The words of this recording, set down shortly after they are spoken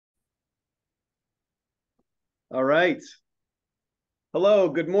All right. Hello,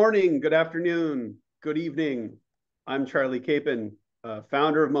 good morning, good afternoon, good evening. I'm Charlie Capon,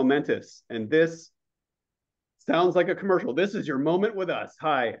 founder of Momentus, and this sounds like a commercial. This is your moment with us.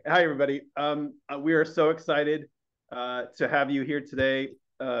 Hi, everybody. We are so excited to have you here today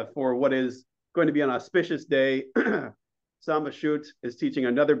for what is going to be an auspicious day. Samba Schutte is teaching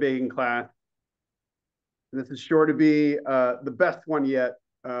another baking class. This is sure to be the best one yet.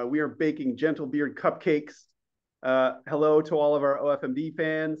 We are baking Gentlebeard Cupcakes. Hello to all of our OFMD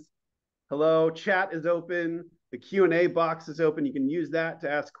fans. Hello, chat is open. The Q&A box is open. You can use that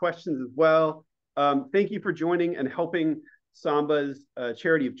to ask questions as well. Thank you for joining and helping Samba's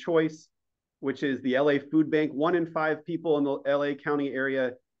charity of choice, which is the LA Food Bank. 1 in 5 people in the LA County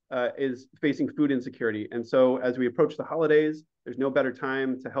area is facing food insecurity. And so as we approach the holidays, there's no better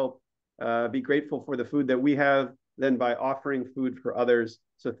time to help be grateful for the food that we have than by offering food for others.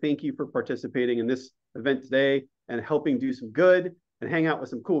 So thank you for participating in this event today and helping do some good and hang out with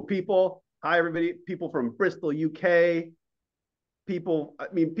some cool people. Hi, everybody. People from Bristol, UK. People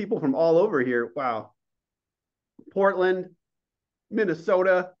from all over here. Wow. Portland,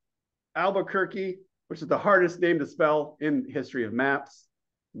 Minnesota, Albuquerque, which is the hardest name to spell in the history of maps,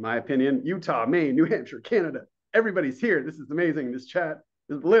 in my opinion. Utah, Maine, New Hampshire, Canada. Everybody's here. This is amazing. This chat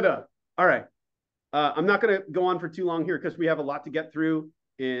is lit up. All right. I'm not going to go on for too long here because we have a lot to get through,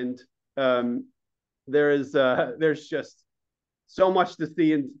 and there's just so much to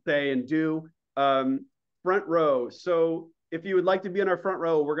see and say and do. Front row. So if you would like to be in our front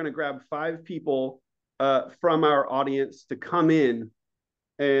row, we're going to grab 5 people from our audience to come in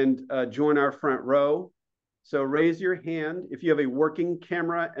and join our front row. So raise your hand if you have a working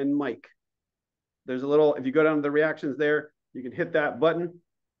camera and mic. There's a little, if you go down to the reactions there, you can hit that button.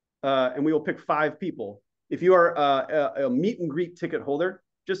 And we will pick 5 people. If you are a meet and greet ticket holder,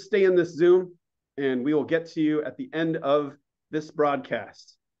 just stay in this Zoom and we will get to you at the end of this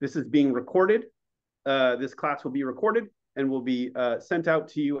broadcast. This is being recorded. This class will be recorded and will be sent out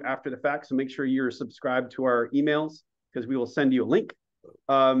to you after the fact. So make sure you're subscribed to our emails because we will send you a link.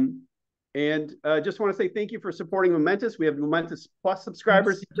 And just want to say thank you for supporting Momentus. We have Momentus Plus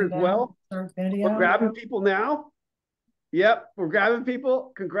subscribers here as well. We're grabbing people now. Yep, we're grabbing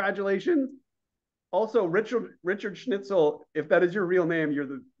people. Congratulations. Also, Richard Schnitzel, if that is your real name, you're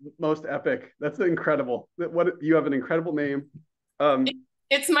the most epic. That's incredible. You have an incredible name.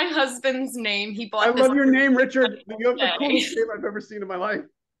 It's my husband's name. He bought I this. love your name, Richard. You have the coolest name I've ever seen in my life.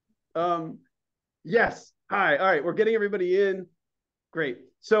 Yes. Hi. All right, we're getting everybody in. Great.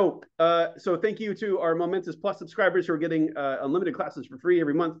 So thank you to our Momentus Plus subscribers who are getting unlimited classes for free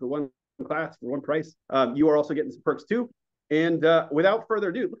every month for one class for one price. You are also getting some perks too. And without further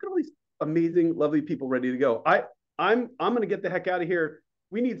ado, look at all these amazing, lovely people ready to go. I'm going to get the heck out of here.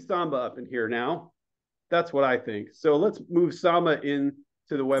 We need Samba up in here now. That's what I think. So let's move Samba into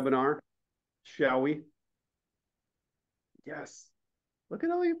the webinar, shall we? Yes. Look at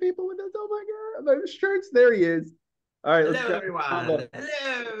all you people with us. Oh my God, those shirts. There he is. All right. Hello, everyone. Samba.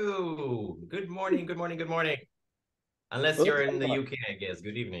 Hello. Good morning. Good morning. Good morning. Unless you're in the UK, I guess.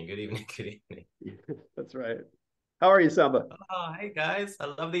 Good evening. Good evening. Good evening. That's right. How are you, Samba? Oh, hey guys. I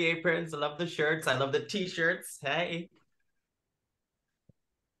love the aprons. I love the shirts. I love the t-shirts. Hey.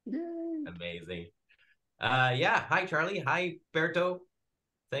 Yay. Amazing. Yeah. Hi, Charlie. Hi, Berto.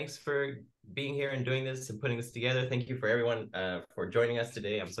 Thanks for being here and doing this and putting this together. Thank you for everyone for joining us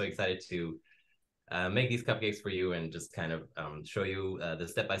today. I'm so excited to make these cupcakes for you and just kind of show you the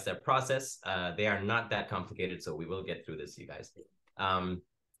step-by-step process. They are not that complicated, so we will get through this, you guys.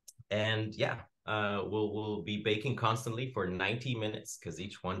 And yeah, we'll be baking constantly for 90 minutes because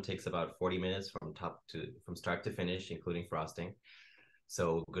each one takes about 40 minutes from start to finish, including frosting.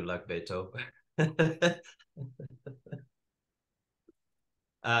 So good luck, Beto.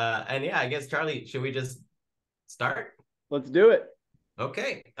 And yeah, I guess, Charlie, should we just start? Let's do it.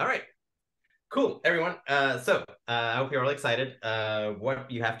 Okay. All right. Cool, everyone. So I hope you're all excited.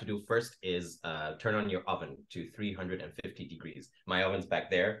 What you have to do first is turn on your oven to 350 degrees. My oven's back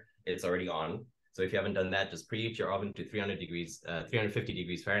there. It's already on. So if you haven't done that, just preheat your oven to 350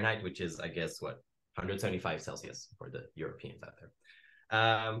 degrees Fahrenheit, which is, I guess, what, 175 Celsius for the Europeans out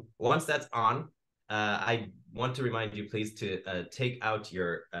there. Once that's on, I want to remind you, please, to take out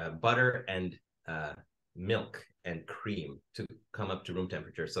your butter and milk and cream to come up to room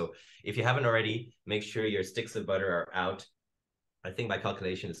temperature. So if you haven't already, make sure your sticks of butter are out. I think by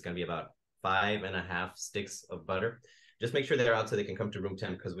calculation, it's going to be about 5.5 sticks of butter. Just make sure they're out so they can come to room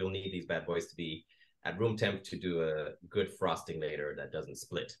temp because we'll need these bad boys to be at room temp to do a good frosting later that doesn't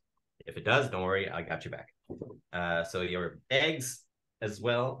split. If it does, don't worry, I got you back. So your eggs as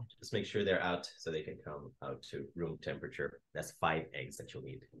well. Just make sure they're out so they can come out to room temperature. That's 5 eggs that you'll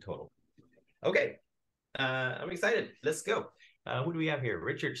need in total. Okay, I'm excited. Let's go. Who do we have here?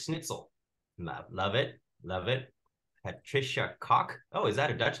 Richard Schnitzel. Love it. Love it. Patricia Koch. Oh, is that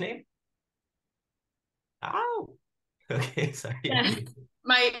a Dutch name? Oh, okay. Sorry. Yeah.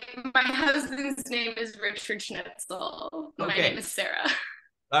 My husband's name is Richard Schnitzel. My Okay. name is Sarah.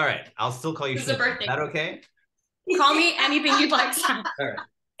 All right. I'll still call you It's a Schnitzel. birthday. Is that okay? Call me anything you'd like, Sam. All right.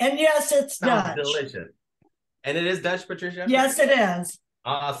 And yes, it's Sounds Dutch. delicious. And it is Dutch, Patricia? Yes, it is.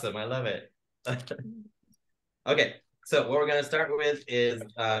 Awesome. I love it. Okay. So what we're going to start with is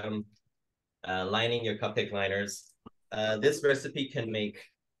lining your cupcake liners. This recipe can make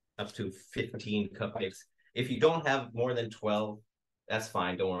up to 15 cupcakes. If you don't have more than 12, that's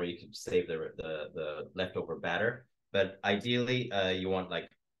fine. Don't worry, you can save the leftover batter. But ideally, you want like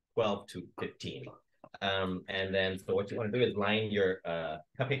 12 to 15. And then, so what you want to do is line your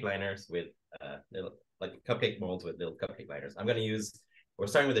cupcake liners with little, like cupcake molds with little cupcake liners. We're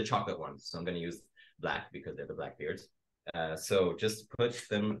starting with the chocolate ones. So I'm going to use black because they're the Blackbeards. So just put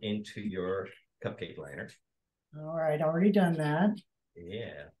them into your cupcake liner. All right, already done that.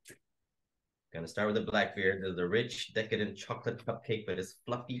 Yeah. Gonna start with the Blackbeard. There's a rich, decadent chocolate cupcake, but it's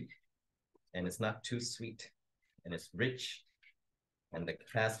fluffy and it's not too sweet. And it's rich. And the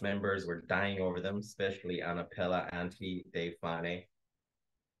cast members were dying over them, especially Annapella, Auntie, Dave Fane,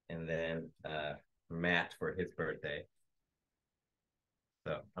 and then Matt for his birthday.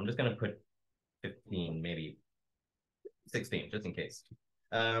 So I'm just gonna put 15, maybe 16, just in case.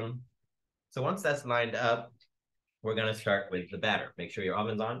 So once that's lined up, we're going to start with the batter. Make sure your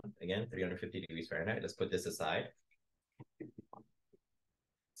oven's on. Again, 350 degrees Fahrenheit. Let's put this aside.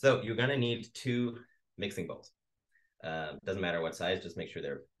 So you're going to need 2 mixing bowls. Doesn't matter what size. Just make sure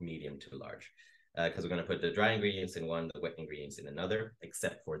they're medium to large. Because we're going to put the dry ingredients in one, the wet ingredients in another,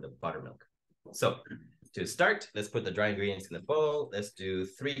 except for the buttermilk. So to start, let's put the dry ingredients in the bowl. Let's do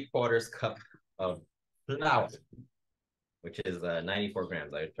 3/4 cup of flour, which is 94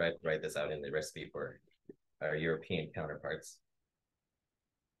 grams. I tried to write this out in the recipe for our European counterparts.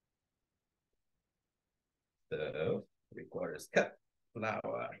 So 3/4 cup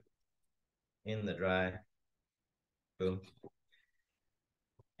flour in the dry. Boom.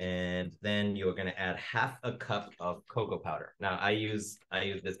 And then you're going to add 1/2 cup of cocoa powder. Now I use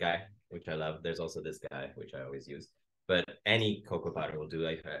this guy, which I love. There's also this guy, which I always use. But any cocoa powder will do.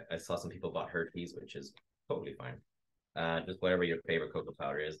 I saw some people bought Hershey's, which is totally fine. Just whatever your favorite cocoa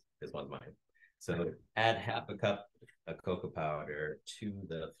powder is. This one's mine. So add 1/2 cup of cocoa powder to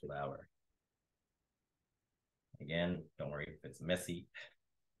the flour. Again, don't worry if it's messy.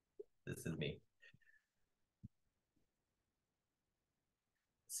 This is me.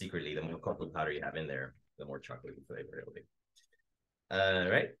 Secretly, the more cocoa powder you have in there, the more chocolatey flavor it'll be. All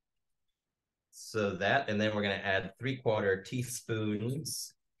right. So that, and then we're going to add 3/4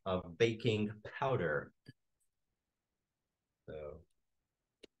 teaspoons of baking powder. So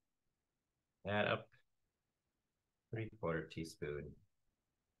add up 3/4 teaspoon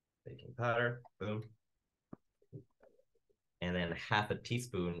baking powder, boom. And then 1/2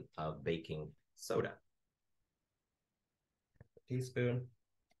 teaspoon of baking soda. 1/2 teaspoon.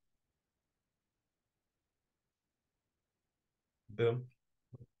 Boom.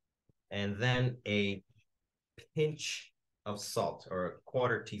 And then a pinch of salt, or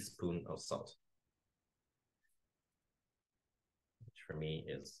 1/4 teaspoon of salt. Which for me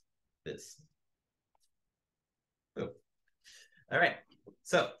is this. Boom. All right.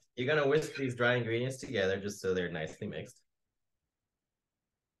 So you're going to whisk these dry ingredients together just so they're nicely mixed.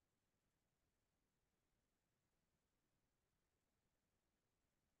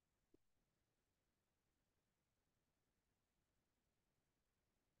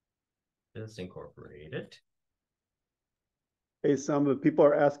 Just incorporate it. Hey, Samba, people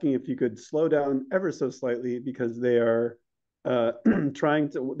are asking if you could slow down ever so slightly because they are trying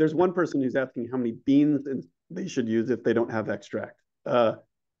to. There's one person who's asking how many beans they should use if they don't have extract.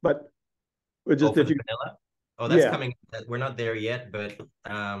 But just if you vanilla. Oh, that's yeah. coming. We're not there yet, but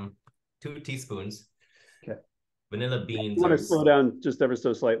 2 teaspoons. Okay. Vanilla beans. You want to slow down just ever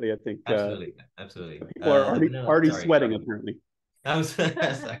so slightly, I think. Absolutely, absolutely. People are already sweating apparently.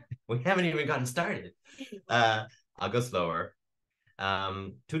 Sorry. We haven't even gotten started. I'll go slower.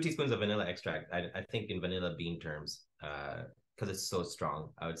 2 teaspoons of vanilla extract. I think in vanilla bean terms, because it's so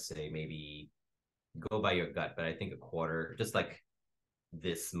strong, I would say maybe go by your gut, but I think 1/4, just like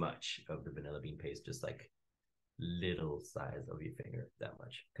this much of the vanilla bean paste, just like little size of your finger, that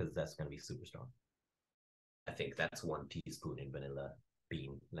much, because that's going to be super strong. I think that's 1 teaspoon in vanilla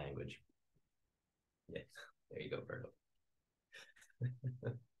bean language. Yeah, there you go, Virgo.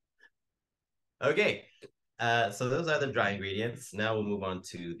 Okay, so those are the dry ingredients. Now we'll move on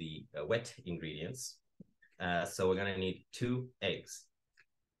to the wet ingredients. So we're gonna need 2 eggs.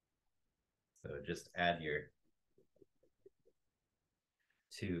 So just add your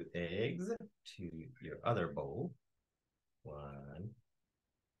 2 eggs to your other bowl. 1,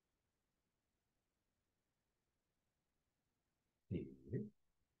 2.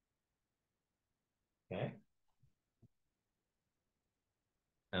 Okay.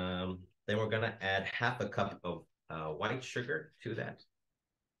 Then we're gonna add half a cup of white sugar to that.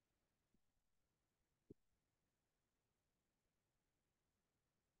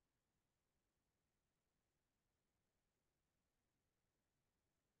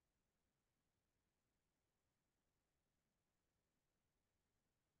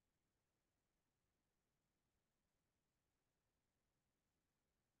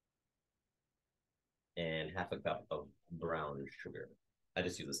 And half a cup of brown sugar. I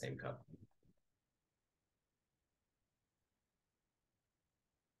just use the same cup.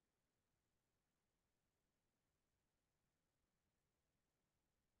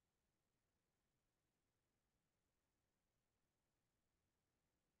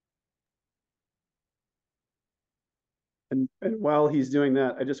 And while he's doing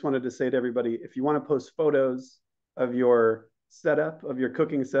that, I just wanted to say to everybody, if you want to post photos of your setup, of your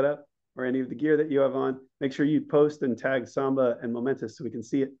cooking setup, or any of the gear that you have on, make sure you post and tag Samba and Momentus so we can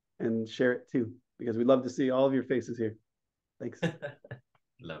see it and share it too, because we'd love to see all of your faces here. Thanks.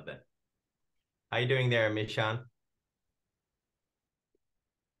 Love that. How you doing there, Mishan?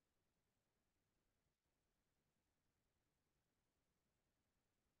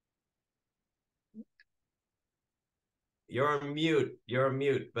 You're on mute. You're on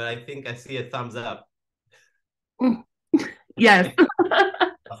mute, but I think I see a thumbs up. Yes.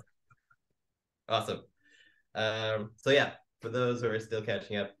 Awesome. So yeah, for those who are still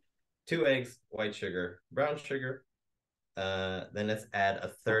catching up, 2 eggs, white sugar, brown sugar. Then let's add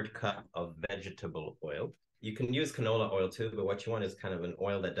a 1/3 cup of vegetable oil. You can use canola oil too, but what you want is kind of an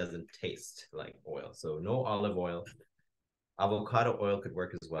oil that doesn't taste like oil. So no olive oil. Avocado oil could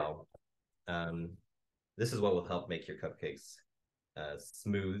work as well. This is what will help make your cupcakes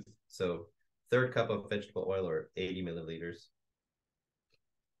smooth. So 1/3 cup of vegetable oil, or 80 milliliters.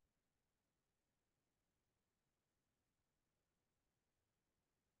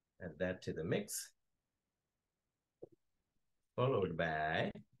 Add that to the mix. Followed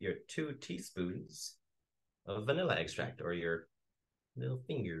by your 2 teaspoons of vanilla extract, or your little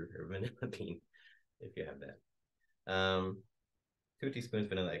finger or vanilla bean, if you have that. 2 teaspoons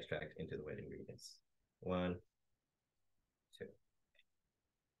vanilla extract into the wet ingredients. 1, 2.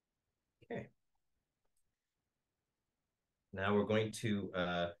 Okay. Now we're going to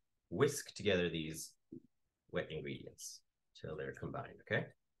whisk together these wet ingredients till they're combined, okay?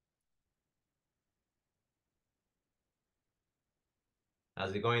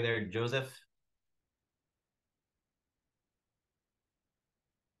 How's it going there, Joseph?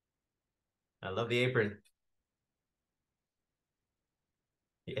 I love the apron.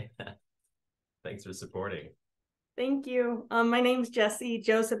 Yeah. Thanks for supporting. Thank you. My name's Jesse.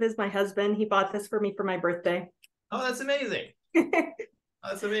 Joseph is my husband. He bought this for me for my birthday. Oh, that's amazing.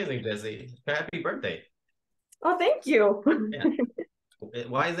 That's amazing, Jesse. Happy birthday. Oh, thank you. Yeah.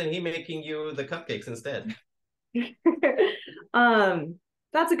 Why isn't he making you the cupcakes instead?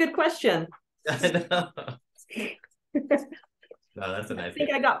 That's a good question. No, that's a I nice think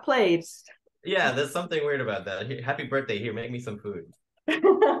gift. I got played. Yeah, there's something weird about that. Here, happy birthday. Here, make me some food.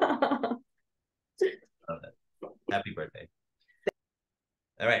 Love that. Happy birthday.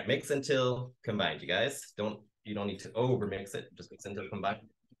 All right, mix until combined, you guys. You don't need to over mix it. Just mix until combined.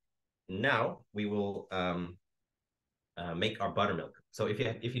 Now we will make our buttermilk. So if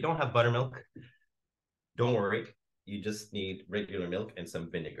you don't have buttermilk, don't worry. You just need regular milk and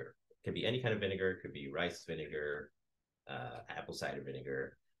some vinegar. It could be any kind of vinegar. It could be rice vinegar, apple cider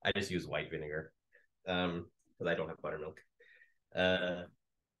vinegar. I just use white vinegar because I don't have buttermilk.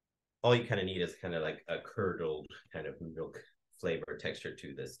 All you kind of need is kind of like a curdled kind of milk flavor texture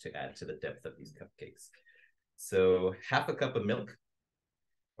to this to add to the depth of these cupcakes. So half a cup of milk,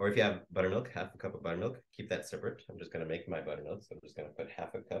 or if you have buttermilk, half a cup of buttermilk. Keep that separate. I'm just going to make my buttermilk. So I'm just going to put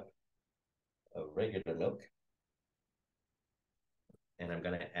half a cup of regular milk. And I'm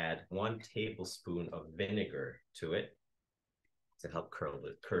going to add 1 tablespoon of vinegar to it to help curdle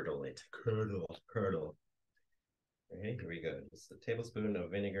it. Curdle. Okay, here we go. Just a tablespoon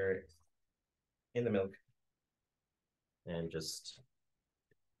of vinegar in the milk. And just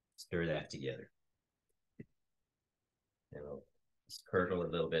stir that together. And I'll just curdle a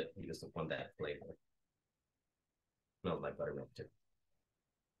little bit. You just want that flavor. Smells like buttermilk too.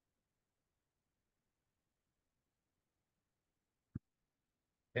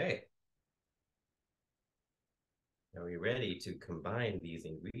 Okay. Are we ready to combine these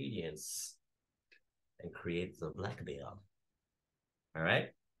ingredients and create the black bear? All right.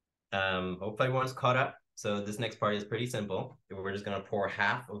 Hopefully everyone's caught up. So this next part is pretty simple. We're just gonna pour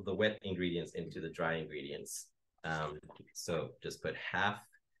half of the wet ingredients into the dry ingredients. So just put half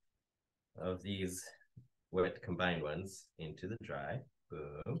of these wet combined ones into the dry.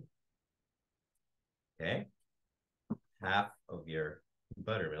 Boom. Okay. Half of your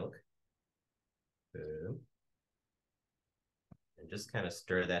buttermilk. Boom. And just kind of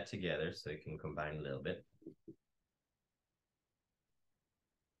stir that together so it can combine a little bit.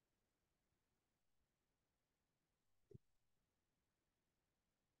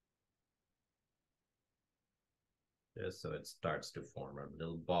 Just so it starts to form a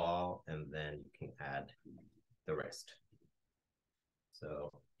little ball, and then you can add the rest.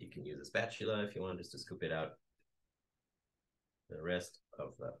 So you can use a spatula if you want, just to scoop it out. The rest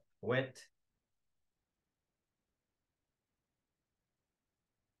of the wet.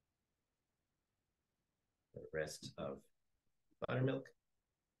 The rest of buttermilk.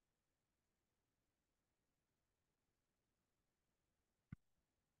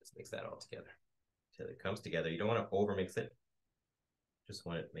 Just mix that all together till it comes together. You don't want to overmix it. Just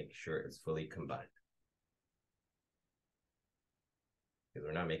want to make sure it's fully combined. Because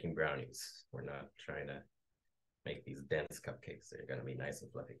we're not making brownies. We're not trying to make these dense cupcakes. They're going to be nice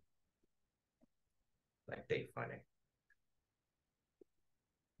and fluffy. Like Dave Funny.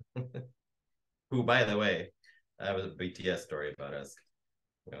 Who, by the way, I have a BTS story about us.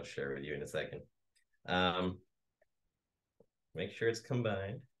 I'll share with you in a second. Make sure it's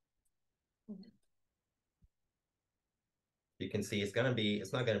combined. You can see it's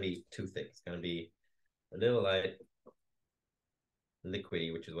not gonna be too thick. It's gonna be a little light,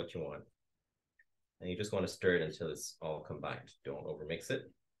 liquidy, which is what you want. And you just want to stir it until it's all combined. Don't overmix it.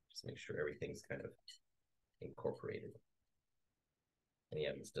 Just make sure everything's kind of incorporated. And you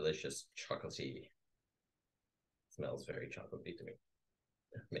have this delicious chocolatey, smells very chocolatey to me,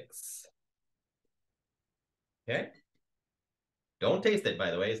 mix. Okay. Don't taste it, by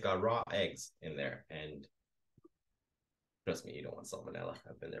the way. It's got raw eggs in there. And trust me, you don't want salmonella.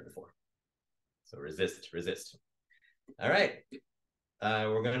 I've been there before. So resist. All right.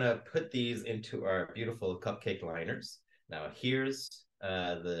 We're going to put these into our beautiful cupcake liners. Now, here's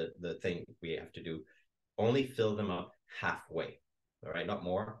the thing we have to do. Only fill them up halfway. All right, not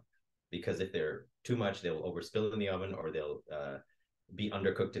more. Because if they're too much, they'll overspill in the oven or they'll be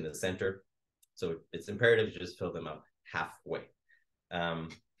undercooked in the center. So it's imperative to just fill them up halfway.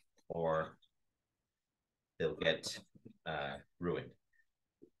 Or they'll get ruined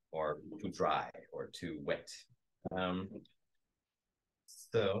or too dry or too wet.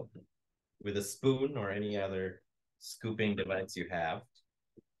 So with a spoon or any other scooping device you have,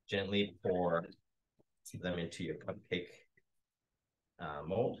 gently pour them into your cupcake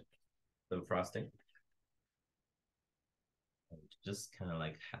mold, the frosting. And just kind of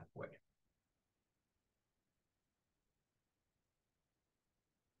like halfway.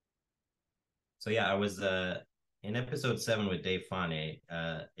 So yeah, I was in episode 7 with Dave Fane.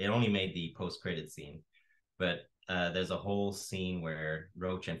 It only made the post-credit scene, but there's a whole scene where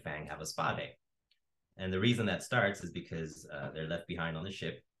Roach and Fang have a spa day. And the reason that starts is because they're left behind on the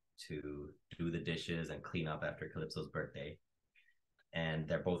ship to do the dishes and clean up after Calypso's birthday. And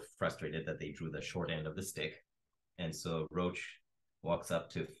they're both frustrated that they drew the short end of the stick. And so Roach walks up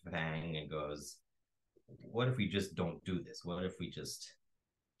to Fang and goes, what if we just don't do this? What if we just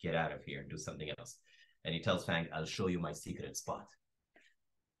get out of here and do something else? And he tells Fang, I'll show you my secret spot.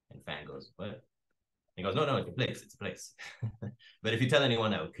 And Fang goes, what? He goes, no, it's a place. But if you tell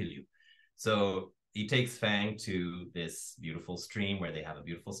anyone, I will kill you. So he takes Fang to this beautiful stream where they have a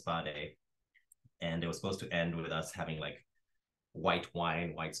beautiful spa day. And it was supposed to end with us having like white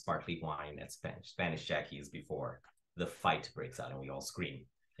sparkly wine at Spanish Jackies before the fight breaks out and we all scream.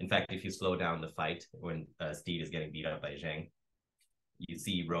 In fact, if you slow down the fight when Steed is getting beat up by Zhang, you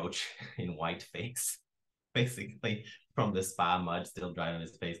see Roach in white face, basically from the spa mud still dry on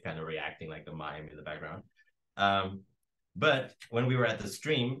his face, kind of reacting like a mime in the background. But when we were at the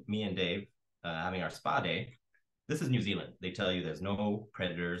stream, me and Dave having our spa day, this is New Zealand. They tell you there's no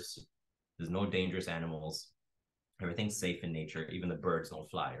predators, there's no dangerous animals, everything's safe in nature, even the birds don't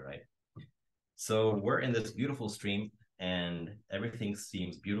fly, right? So we're in this beautiful stream and everything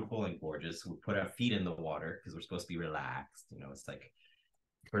seems beautiful and gorgeous. We put our feet in the water because we're supposed to be relaxed. You know, it's like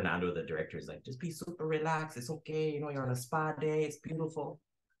Fernando, the director, is like, just be super relaxed. It's okay. You know, you're on a spa day. It's beautiful.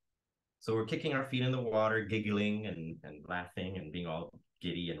 So we're kicking our feet in the water, giggling and laughing and being all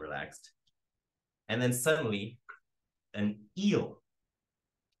giddy and relaxed. And then suddenly an eel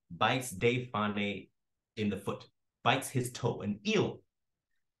bites Dave Fane in the foot, bites his toe, an eel.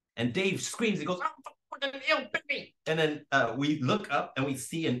 And Dave screams, he goes, oh, fucking eel bit me. And then we look up and we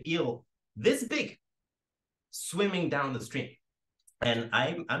see an eel this big swimming down the stream. And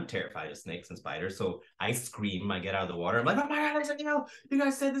I'm terrified of snakes and spiders, so I scream, I get out of the water. I'm like, oh my God, there's an eel. You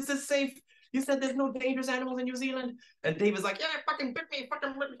guys said this is safe. You said there's no dangerous animals in New Zealand. And Dave is like, yeah, fucking bit me,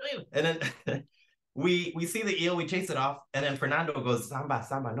 fucking bit me. And then we see the eel, we chase it off. And then Fernando goes,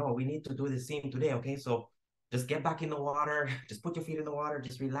 Samba, no, we need to do this scene today, okay? So just get back in the water. Just put your feet in the water.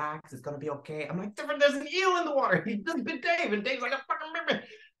 Just relax. It's going to be okay. I'm like, there's an eel in the water. He just bit Dave. And Dave's like, I fucking bit me.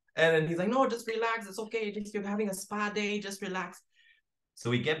 And then he's like, no, just relax. It's okay. Just you're having a spa day. Just relax. So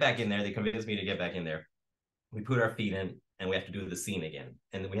we get back in there. They convince me to get back in there. We put our feet in, and we have to do the scene again.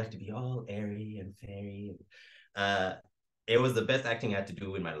 And we have to be all airy and fairy. It was the best acting I had to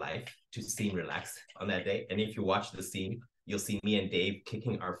do in my life to seem relaxed on that day. And if you watch the scene, you'll see me and Dave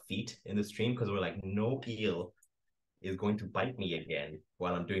kicking our feet in the stream because we're like, no eel is going to bite me again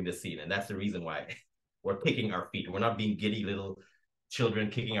while I'm doing this scene. And that's the reason why we're kicking our feet. We're not being giddy little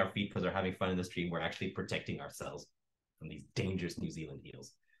children kicking our feet because they're having fun in the stream. We're actually protecting ourselves from these dangerous New Zealand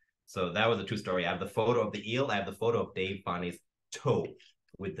eels. So that was a true story. I have the photo of the eel. I have the photo of Dave Fane's toe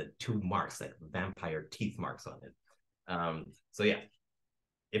with the 2 marks, like vampire teeth marks on it. So yeah,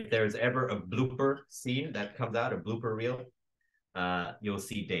 if there's ever a blooper scene that comes out, a blooper reel, you'll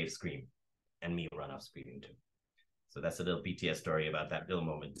see Dave scream and me run off screaming too. So that's a little BTS story about that little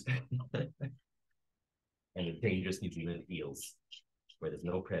moment. And the dangerous New Zealand eels, where there's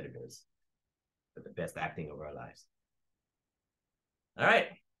no predators, but the best acting of our lives. All right.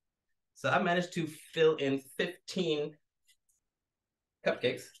 So I managed to fill in 15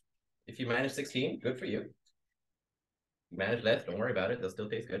 cupcakes. If you manage 16, good for you. You manage less, don't worry about it. They'll still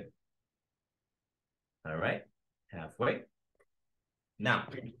taste good. All right. Halfway. Now,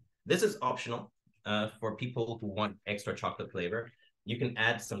 this is optional for people who want extra chocolate flavor. You can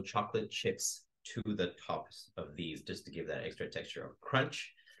add some chocolate chips to the tops of these just to give that extra texture of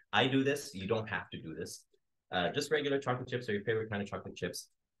crunch. I do this. You don't have to do this. Just regular chocolate chips or your favorite kind of chocolate chips.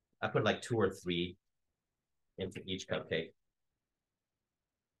 I put like 2 or 3 into each cupcake.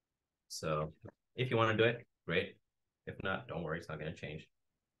 So if you want to do it, great. If not, don't worry. It's not going to change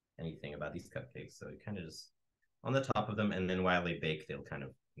anything about these cupcakes. So you kind of just on the top of them, and then while they bake, they'll kind of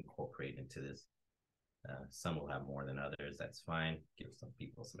incorporate into this. Some will have more than others. That's fine. Give some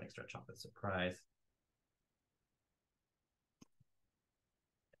people some extra chocolate surprise.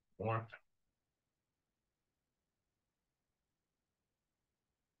 More.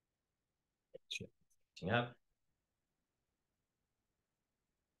 Up.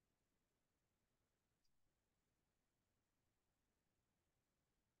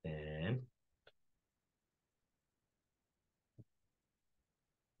 And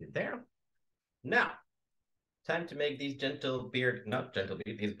get there. Now, time to make these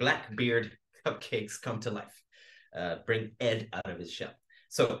these Blackbeard cupcakes come to life. Bring Ed out of his shell.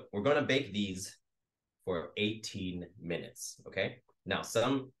 So we're going to bake these for 18 minutes, okay? Now,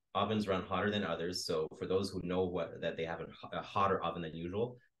 some ovens run hotter than others. So for those who know that they have a hotter oven than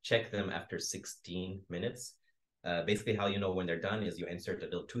usual, check them after 16 minutes. Basically, how you know when they're done is you insert a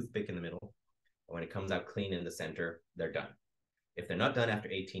little toothpick in the middle. And when it comes out clean in the center, they're done. If they're not done after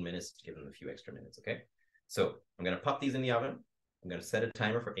 18 minutes, give them a few extra minutes, okay? So I'm going to pop these in the oven. I'm going to set a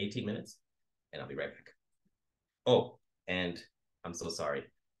timer for 18 minutes, and I'll be right back. Oh, and I'm so sorry,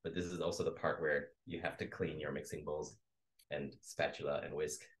 but this is also the part where you have to clean your mixing bowls and spatula and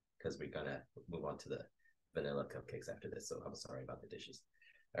whisk, because we're going to move on to the vanilla cupcakes after this. So I'm sorry about the dishes.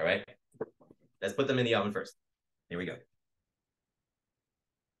 All right, let's put them in the oven first. Here we go.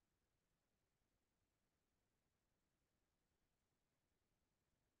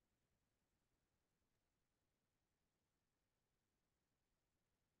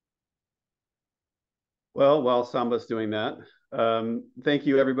 Well, while Samba's doing that, thank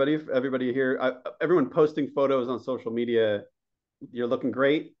you, everybody here. Everyone posting photos on social media. You're looking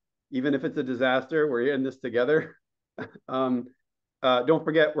great. Even if it's a disaster, we're in this together. Don't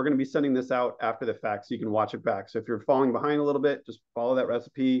forget, we're going to be sending this out after the fact so you can watch it back. So if you're falling behind a little bit, just follow that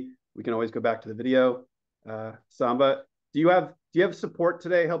recipe. We can always go back to the video. Samba, do you have support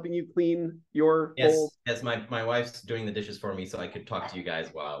today helping you clean your bowls? Yes, my wife's doing the dishes for me, so I could talk to you guys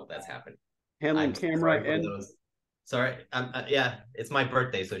while that's happening. Handling camera and sorry, yeah, it's my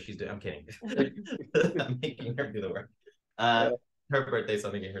birthday, so she's doing. I'm kidding. I'm making her do the work. Her birthday, so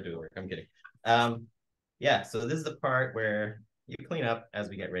I'm making her do the work. I'm kidding. Yeah, so this is the part where you clean up as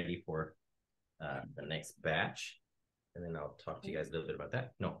we get ready for the next batch, and then I'll talk to you guys a little bit about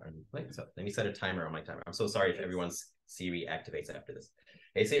that. No, I'm late, so let me set a timer on my timer. I'm so sorry if everyone's Siri activates after this.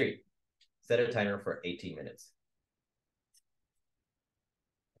 Hey Siri, set a timer for 18 minutes.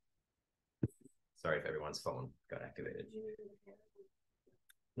 Sorry if everyone's phone got activated.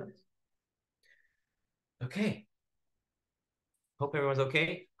 Nice. Okay. Hope everyone's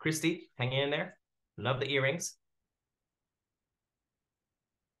okay. Christy, hanging in there. Love the earrings.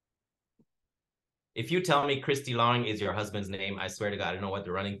 If you tell me Christy Long is your husband's name, I swear to God, I don't know what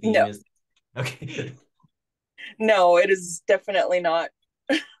the running theme is. Okay. No, it is definitely not.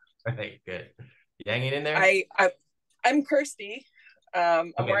 Okay, good. You hanging in there? I'm Kirsty.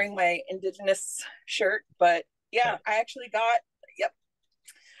 I'm wearing my indigenous shirt, but yeah, I actually got,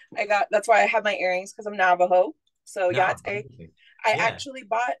 that's why I have my earrings, because I'm Navajo. So yeah, I actually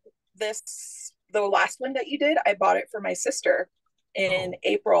bought this, the last one that you did, I bought it for my sister in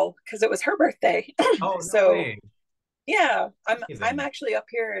April because it was her birthday. Oh, so no way. Yeah, I'm actually up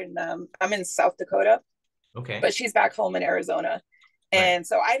here in I'm in South Dakota. Okay. But she's back home in Arizona. And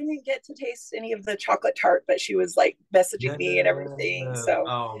so I didn't get to taste any of the chocolate tart, but she was like messaging me and everything. So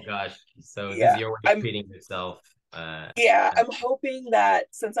oh gosh. So this is your way of treating yourself. I'm hoping that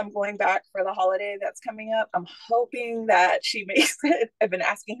since I'm going back for the holiday that's coming up, I'm hoping that she makes it. I've been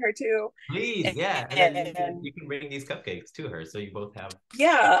asking her to. Please, and you can bring these cupcakes to her so you both have.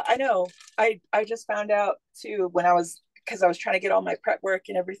 Yeah, I know. I just found out too when because I was trying to get all my prep work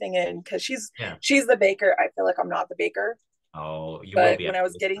and everything in, because she's the baker. I feel like I'm not the baker. Oh, you but will be. When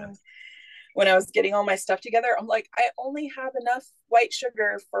I was getting all my stuff together, I'm like, I only have enough white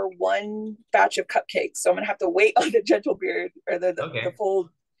sugar for one batch of cupcakes. So I'm going to have to wait on the Gentlebeard or the full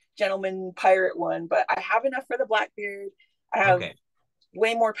gentleman pirate one. But I have enough for the Blackbeard. I have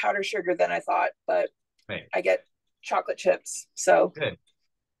way more powdered sugar than I thought, but I get chocolate chips. So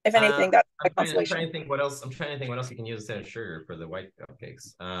if anything, that's my consolation. I'm trying to think what else you can use instead of sugar for the white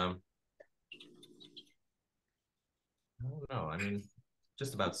cupcakes. I don't know. I mean,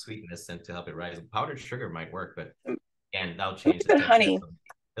 just about sweetness and to help it rise. Powdered sugar might work, but again, that'll change the texture. Honey.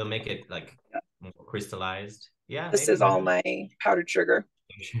 It'll make it like more crystallized. Yeah. This is all my powdered sugar.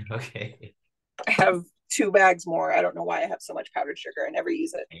 Okay. I have 2 bags more. I don't know why I have so much powdered sugar. I never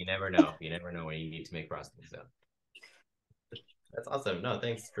use it. You never know. You never know when you need to make frosting. So that's awesome. No,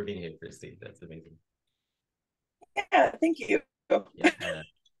 thanks for being here, Christy. That's amazing. Yeah, thank you. Yeah.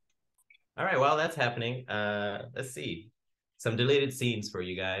 All right, well, that's happening. Let's see. Some deleted scenes for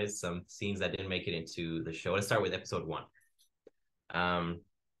you guys. Some scenes that didn't make it into the show. Let's start with episode 1.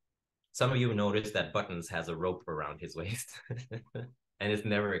 Some of you noticed that Buttons has a rope around his waist, and it's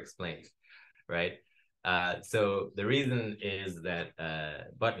never explained, right? So the reason is that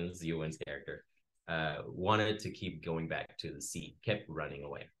Buttons, Ewan's character, wanted to keep going back to the sea, kept running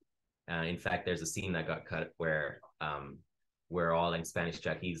away. In fact, there's a scene that got cut where we're all in Spanish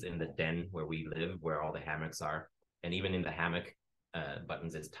Chucky's in the den where we live, where all the hammocks are. And even in the hammock,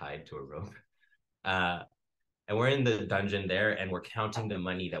 Buttons is tied to a rope. And we're in the dungeon there, and we're counting the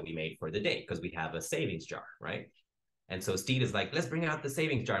money that we made for the day, because we have a savings jar, right? And so Steve is like, let's bring out the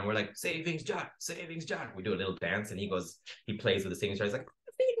savings jar. And we're like, savings jar, savings jar. We do a little dance, and he plays with the savings jar. He's like,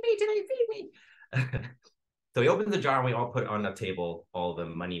 feed me today, feed me. So he opens the jar, and we all put on the table all the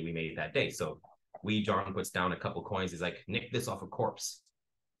money we made that day. So John puts down a couple coins. He's like, nick this off a corpse.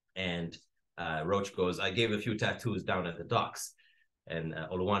 And Roach goes, I gave a few tattoos down at the docks. And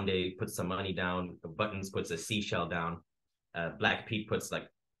Oluwande puts some money down. Buttons puts a seashell down. Black Pete puts like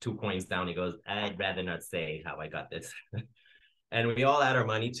 2 coins down. He goes, I'd rather not say how I got this. And we all add our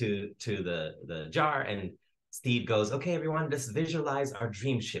money to the jar. And Steve goes, okay, everyone, let's visualize our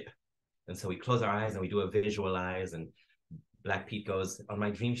dream ship. And so we close our eyes and we do a visualize. And Black Pete goes, on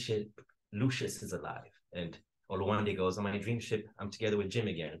my dream ship, Lucius is alive. And Oluwande goes, on my dream ship, I'm together with Jim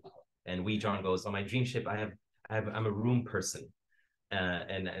again. And John goes, on my dream ship, I'm a room person.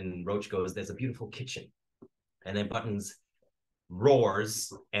 And Roach goes, there's a beautiful kitchen. And then Buttons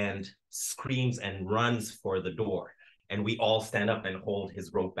roars and screams and runs for the door. And we all stand up and hold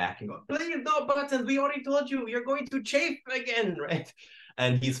his rope back and go, please, no, Buttons, we already told you, you're going to chafe again, right?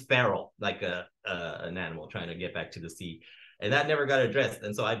 And he's feral, like an animal trying to get back to the sea. And that never got addressed.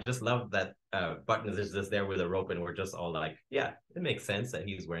 And so I just love that Buttons is just there with a rope, and we're just all like, yeah, it makes sense that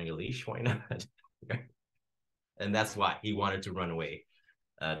he's wearing a leash. Why not? And that's why he wanted to run away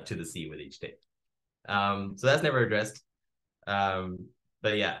to the sea with each day. So that's never addressed.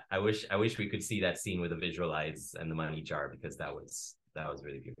 But yeah, I wish we could see that scene with the visualize and the money jar, because that was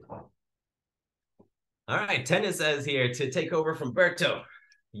really beautiful. All right, Tennis says here to take over from Berto.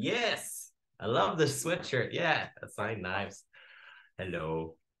 Yes, I love the sweatshirt. Yeah, assigned knives.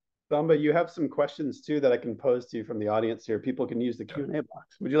 Hello. Samba, you have some questions too that I can pose to you from the audience here. People can use the Q&A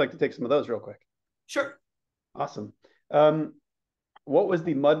box. Would you like to take some of those real quick? Sure. Awesome. What was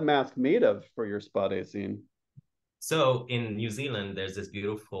the mud mask made of for your spa day scene? So in New Zealand, there's this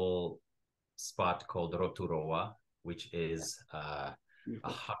beautiful spot called Rotorua, which is a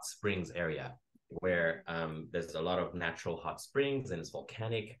hot springs area where there's a lot of natural hot springs and it's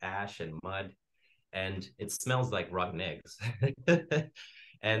volcanic ash and mud, and it smells like rotten eggs.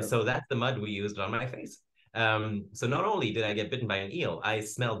 And so that's the mud we used on my face. So not only did I get bitten by an eel, I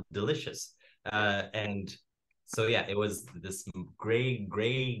smelled delicious. And so yeah, it was this gray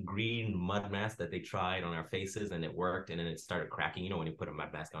green mud mask that they tried on our faces, and it worked. And then it started cracking. You know, when you put a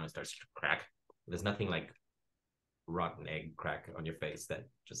mud mask on, it starts to crack. There's nothing like rotten egg crack on your face that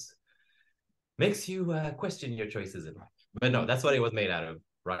just makes you question your choices in life. But no, that's what it was made out of.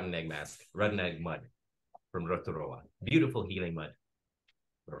 Rotten egg mask, rotten egg mud from Rotorua. Beautiful healing mud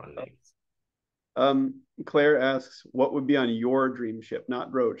for rotten eggs. Claire asks, what would be on your dream ship?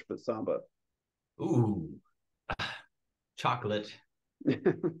 Not Roach, but Samba. Ooh, chocolate.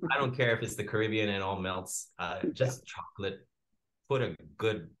 I don't care if it's the Caribbean and all melts. Just chocolate. Put a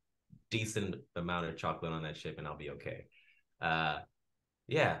good, decent amount of chocolate on that ship, and I'll be okay.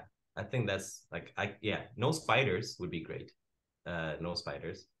 Yeah, I think that's like no spiders would be great. No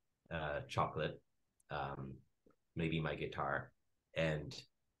spiders. Chocolate. Maybe my guitar, and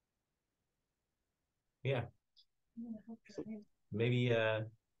yeah, maybe I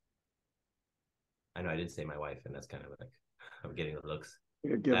know I did say my wife, and that's kind of like I'm getting the looks.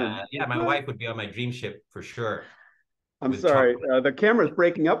 Yeah, my wife would be on my dream ship for sure. I'm sorry, the camera's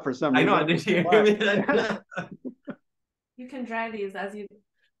breaking up for some reason. I know, did you hear me? You can dry these as you.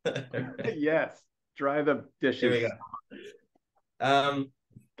 Yes, dry the dishes. Here we go. How's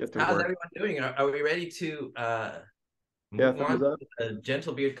everyone doing? Are we ready to move on to the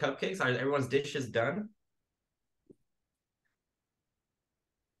Gentlebeard Cupcakes? Are everyone's dishes done?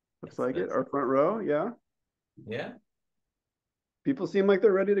 Looks like it. Our front row, yeah. Yeah. People seem like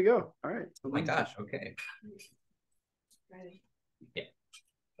they're ready to go. All right. Oh my gosh. Okay. Ready. Yeah.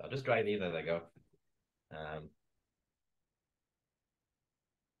 I'll just dry these as I go.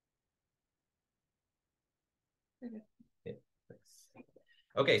 Yeah.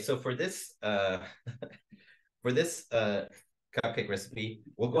 Okay, so for this cupcake recipe,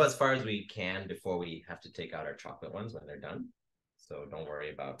 we'll go as far as we can before we have to take out our chocolate ones when they're done. So don't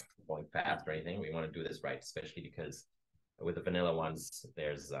worry about going fast or anything. We want to do this right, especially because with the vanilla ones,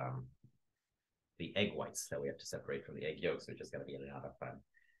 there's the egg whites that we have to separate from the egg yolks, which is going to be a lot of fun.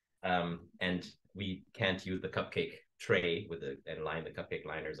 And we can't use the cupcake tray and line the cupcake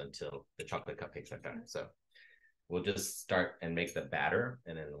liners until the chocolate cupcakes are done. So we'll just start and make the batter,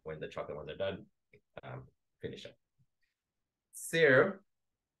 and then when the chocolate ones are done, finish up. So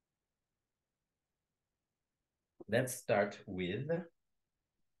let's start with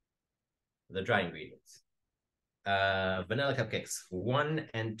the dry ingredients. Vanilla cupcakes, 1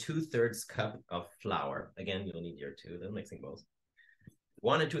 2/3 cup of flour. Again, you'll need your two, the mixing bowls.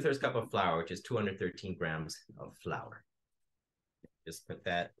 1 2/3 cup of flour, which is 213 grams of flour. Just put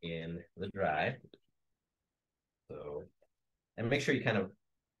that in the dry. So, and make sure you kind of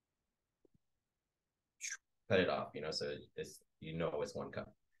cut it off, so it's, it's 1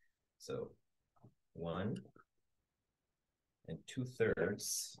 cup. So 1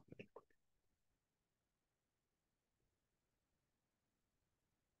 2/3.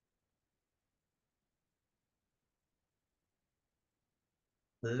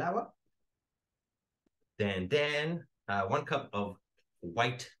 Flour. Then 1 cup of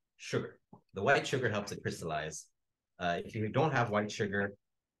white sugar. The white sugar helps it crystallize. If you don't have white sugar,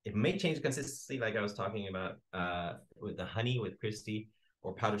 it may change the consistency, like I was talking about with the honey with Christy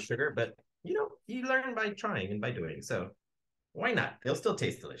or powdered sugar, but you learn by trying and by doing. So why not? They'll still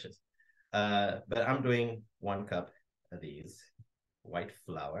taste delicious. But I'm doing 1 cup of these white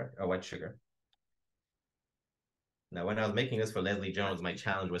flour or white sugar. Now, when I was making this for Leslie Jones, my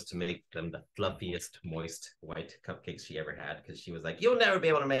challenge was to make them the fluffiest, moist white cupcakes she ever had, because she was like, "You'll never be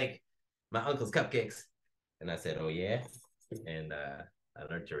able to make my uncle's cupcakes." And I said, "Oh, yeah?" And I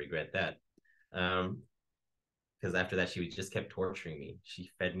learned to regret that. Because after that, she just kept torturing me. She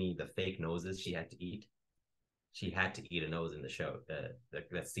fed me the fake noses she had to eat. She had to eat a nose in the show.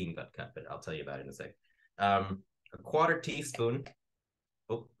 That scene got cut, but I'll tell you about it in a sec. A 1/4 teaspoon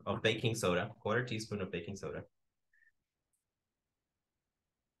of baking soda. 1/4 teaspoon of baking soda.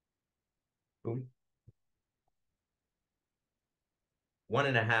 Boom. 1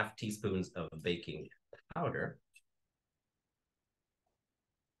 1/2 teaspoons of baking powder.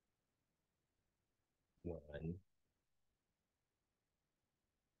 1.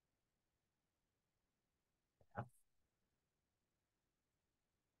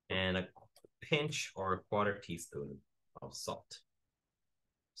 And a pinch or a 1/4 teaspoon of salt.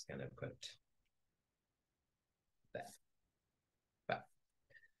 Just gonna put that.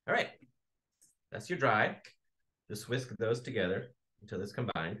 All right, that's your dry. Just whisk those together until it's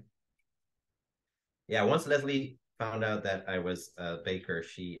combined. Yeah, once Leslie found out that I was a baker,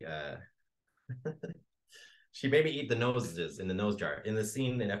 she she made me eat the noses in the nose jar. In the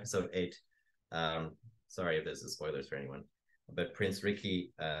scene in episode 8, sorry if this is spoilers for anyone, but Prince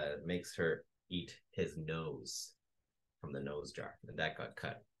Ricky makes her eat his nose from the nose jar, and that got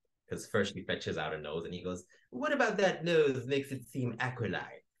cut. Because first she fetches out a nose, and he goes, "What about that nose makes it seem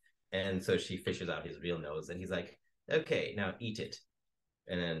aquiline?" And so she fishes out his real nose, and he's like, "Okay, now eat it."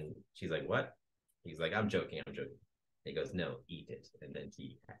 And then she's like, "What?" He's like, I'm joking. He goes, "No, eat it." And then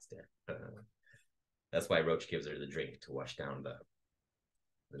he has to. That's why Roach gives her the drink to wash down the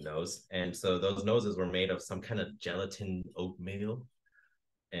nose. And so those noses were made of some kind of gelatin oatmeal,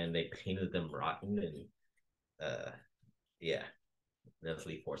 and they painted them rotten. And yeah,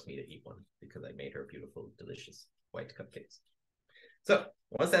 Leslie forced me to eat one because I made her beautiful, delicious white cupcakes. So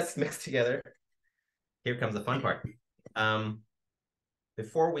once that's mixed together, here comes the fun part.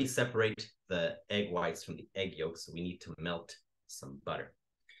 Before we separate the egg whites from the egg yolks, we need to melt some butter.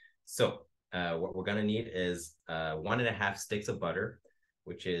 So what we're gonna need is 1.5 sticks of butter,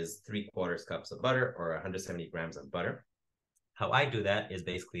 which is 3/4 cups of butter or 170 grams of butter. How I do that is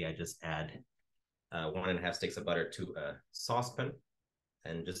basically I just add 1.5 sticks of butter to a saucepan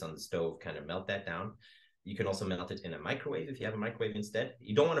and just on the stove kind of melt that down. You can also melt it in a microwave if you have a microwave instead.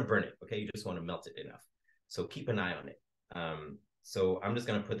 You don't want to burn it, okay? You just want to melt it enough. So keep an eye on it. So I'm just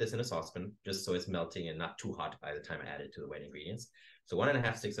going to put this in a saucepan just so it's melting and not too hot by the time I add it to the wet ingredients. So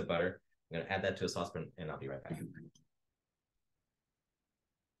 1.5 sticks of butter. I'm going to add that to a saucepan, and I'll be right back.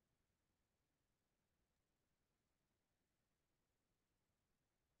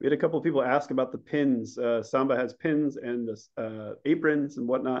 We had a couple of people ask about the pins. Samba has pins and aprons and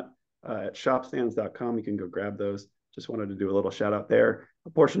whatnot at shopstands.com. You can go grab those. Just wanted to do a little shout out there. A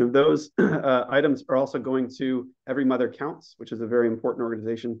portion of those items are also going to Every Mother Counts, which is a very important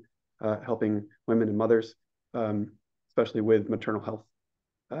organization helping women and mothers, especially with maternal health.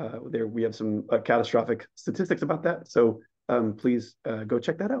 There we have some catastrophic statistics about that. So please go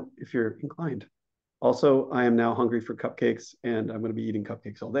check that out if you're inclined. Also, I am now hungry for cupcakes, and I'm going to be eating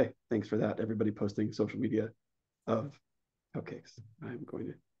cupcakes all day. Thanks for that, everybody posting social media of cupcakes. I'm going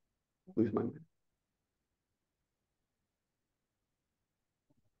to lose my mind.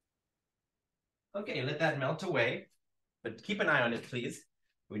 Okay, let that melt away, but keep an eye on it, please.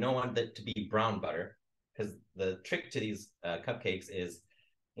 We don't want it to be brown butter, because the trick to these cupcakes is,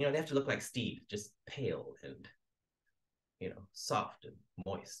 they have to look like Steve, just pale and, soft and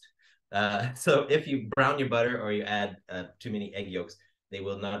moist. So if you brown your butter or you add too many egg yolks, they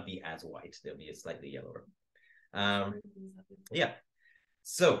will not be as white. They'll be slightly yellower. Yeah.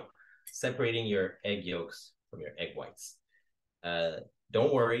 So separating your egg yolks from your egg whites.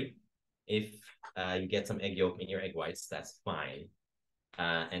 Don't worry if you get some egg yolk in your egg whites, that's fine.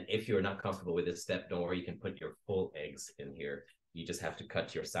 And if you're not comfortable with this step, don't worry, you can put your full eggs in here. You just have to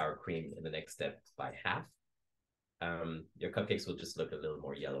cut your sour cream in the next step by half. Your cupcakes will just look a little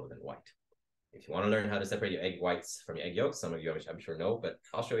more yellow than white. If you want to learn how to separate your egg whites from your egg yolks, some of you I'm sure know, but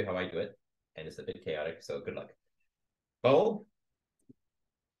I'll show you how I do it. And it's a bit chaotic, so good luck. Bowl,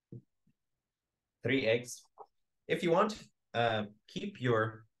 3 eggs. If you want, keep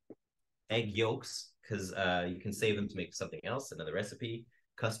your egg yolks, because you can save them to make something else, another recipe,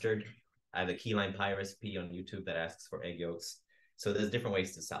 custard. I have a key lime pie recipe on YouTube that asks for egg yolks. So there's different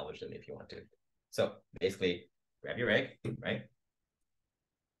ways to salvage them if you want to. So basically, grab your egg, right?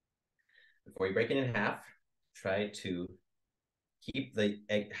 Before you break it in half, try to keep the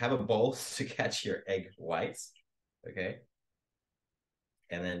egg, have a bowl to catch your egg whites, okay?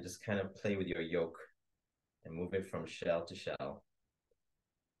 And then just kind of play with your yolk and move it from shell to shell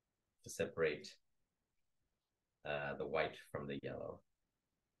to separate the white from the yellow.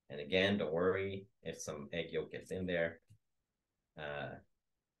 And again, don't worry if some egg yolk gets in there.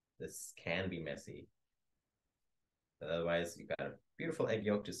 This can be messy. But otherwise, you've got a beautiful egg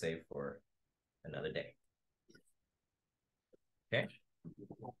yolk to save for another day. Okay,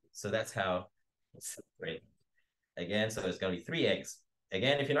 so that's how it's separated. Again, so there's going to be 3 eggs.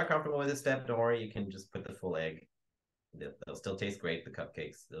 Again, if you're not comfortable with this step, don't worry, you can just put the full egg. They'll still taste great, the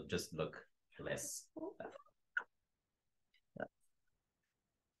cupcakes. They'll just look less.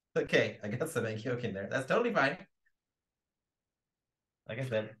 Okay, I got some egg yolk in there. That's totally fine. Like I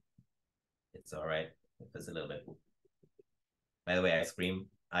said, it's all right. Just a little bit. By the way,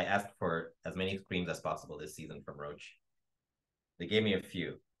 I asked for as many screams as possible this season from Roach. They gave me a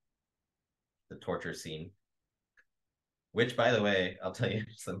few. The torture scene. which, by the way, I'll tell you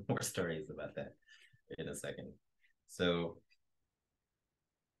some more stories about that in a second. So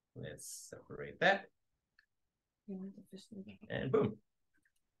let's separate that. And boom.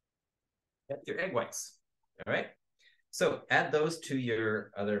 Get your egg whites. All right. So add those to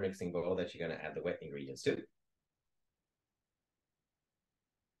your other mixing bowl that you're going to add the wet ingredients to.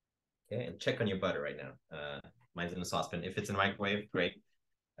 Okay, and check on your butter right now. Mine's in a saucepan. If it's in a microwave, great.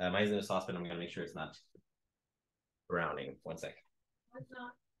 Mine's in a saucepan. I'm going to make sure it's not browning. 1 second. It's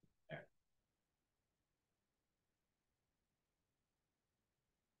not. There.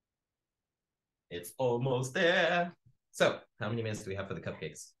 It's almost there. So how many minutes do we have for the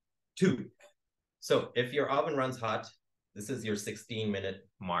cupcakes? 2. So if your oven runs hot, this is your 16-minute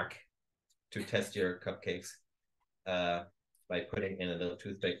mark to test your cupcakes by putting in a little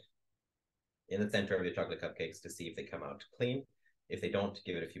toothpick in the center of your chocolate cupcakes to see if they come out clean. If they don't,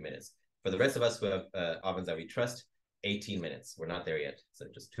 give it a few minutes. For the rest of us who have ovens that we trust, 18 minutes. We're not there yet. So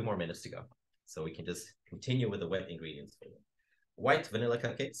just 2 more minutes to go. So we can just continue with the wet ingredients for them. White vanilla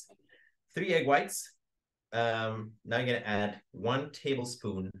cupcakes, 3 egg whites. Now you're going to add 1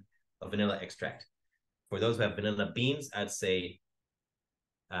 tablespoon of vanilla extract. For those who have vanilla beans, I'd say,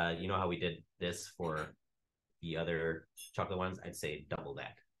 you know how we did this for the other chocolate ones? I'd say double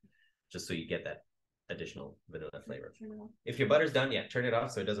that, just so you get that additional vanilla flavor. If your butter's done, yeah, turn it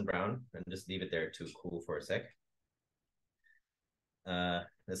off so it doesn't brown, and just leave it there to cool for a sec.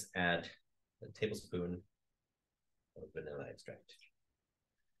 Let's add a tablespoon of vanilla extract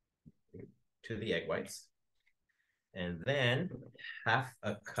to the egg whites, and then half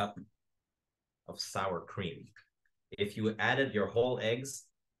a cup of sour cream. If you added your whole eggs,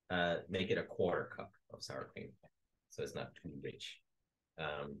 make it a 1/4 cup of sour cream, so it's not too rich.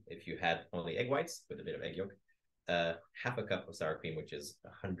 If you had only egg whites with a bit of egg yolk, half a cup of sour cream, which is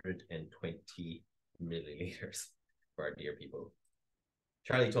 120 milliliters for our dear people.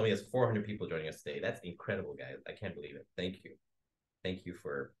 Charlie told me there's 400 people joining us today. That's incredible, guys. I can't believe it. Thank you. Thank you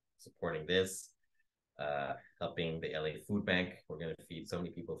for supporting this, helping the LA Food Bank. We're going to feed so many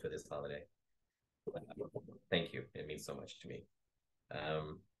people for this holiday. Thank you. It means so much to me.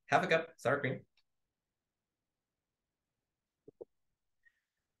 Half a cup sour cream.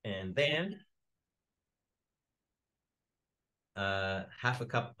 And then half a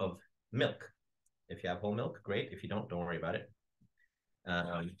cup of milk. If you have whole milk, great. If you don't worry about it.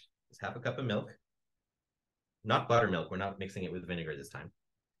 Just half a cup of milk. Not buttermilk. We're not mixing it with vinegar this time.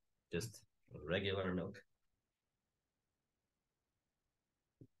 Just regular milk.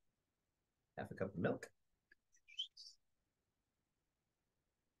 Half a cup of milk.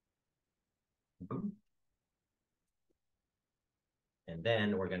 Boom. And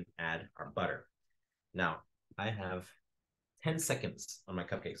then we're going to add our butter. Now, I have 10 seconds on my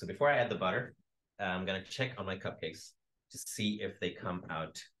cupcake. So before I add the butter, I'm going to check on my cupcakes to see if they come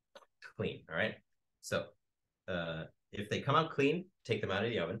out clean, all right? So if they come out clean, take them out of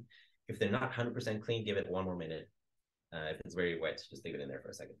the oven. If they're not 100% clean, give it 1 more minute. If it's very wet, just leave it in there for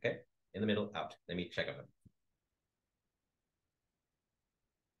a second, okay? In the middle, out. Let me check on them.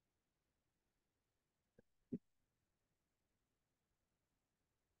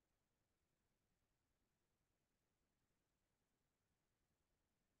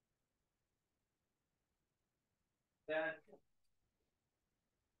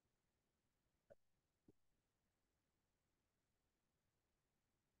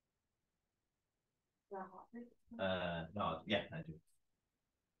 No, yeah, I do.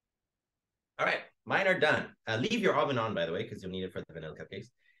 All right, mine are done. Leave your oven on, by the way, because you'll need it for the vanilla cupcakes.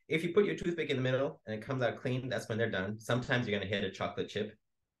 If you put your toothpick in the middle and it comes out clean, that's when they're done. Sometimes you're going to hit a chocolate chip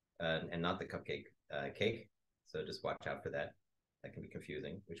and not the cupcake cake. So just watch out for that. That can be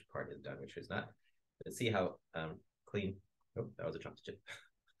confusing, which part is done, which is not. Let's see how clean. Oh, that was a chocolate chip.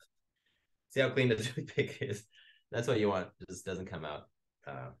 See how clean the toothpick is. That's what you want. It just doesn't come out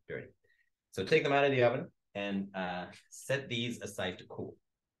dirty. So take them out of the oven and set these aside to cool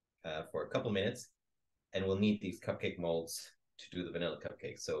for a couple minutes. And we'll need these cupcake molds to do the vanilla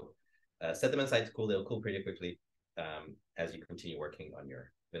cupcake. So set them aside to cool. They'll cool pretty quickly as you continue working on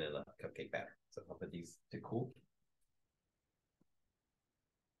your vanilla cupcake batter. So I'll put these to cool.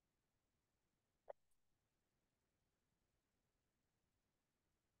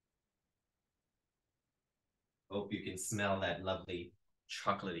 Hope you can smell that lovely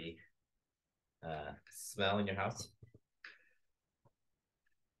chocolatey smell in your house.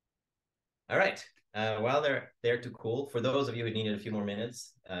 All right. While they're there to cool, for those of you who needed a few more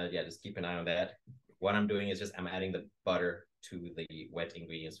minutes, yeah, just keep an eye on that. What I'm doing is just I'm adding the butter to the wet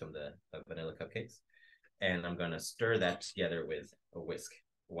ingredients from the vanilla cupcakes. And I'm going to stir that together with a whisk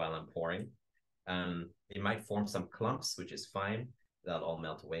while I'm pouring. It might form some clumps, which is fine. That'll all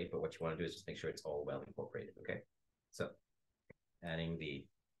melt away. But what you want to do is just make sure it's all well incorporated. Okay. So adding the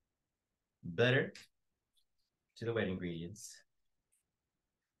butter to the wet ingredients.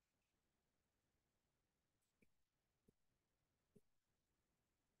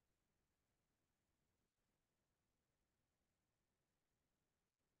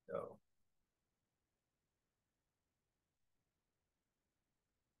 So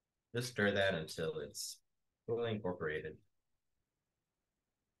just stir that until it's fully incorporated.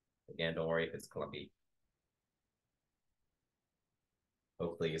 Again, don't worry if it's clumpy.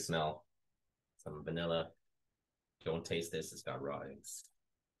 Hopefully you smell some vanilla. Don't taste this, it's got raw eggs.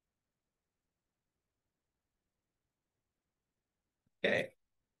 Okay.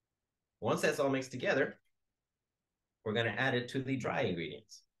 Once that's all mixed together, we're gonna add it to the dry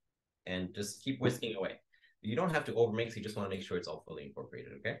ingredients and just keep whisking away. You don't have to overmix, you just wanna make sure it's all fully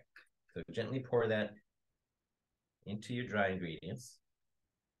incorporated, okay? So gently pour that into your dry ingredients.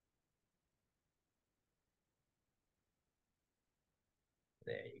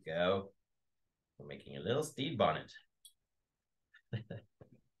 There you go. We're making a little steed bonnet.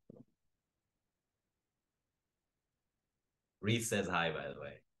 Reese says hi, by the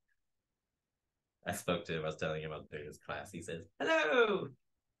way. I spoke to him, I was telling him about his class. He says, hello.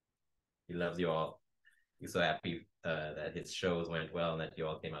 He loves you all. He's so happy that his shows went well and that you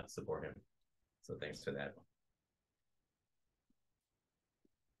all came out to support him. So thanks for that.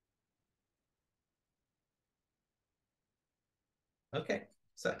 Okay,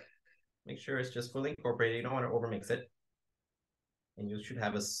 so make sure it's just fully incorporated. You don't want to overmix it. And you should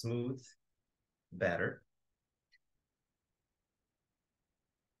have a smooth batter.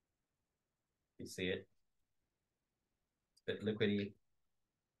 You see it? It's a bit liquidy.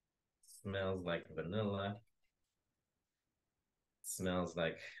 Smells like vanilla. Smells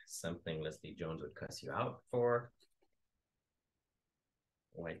like something Leslie Jones would cuss you out for.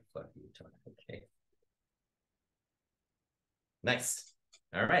 White fluffy chocolate cake. Nice.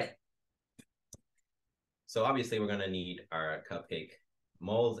 All right. So obviously we're gonna need our cupcake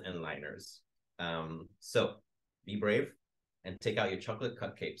molds and liners. So be brave and take out your chocolate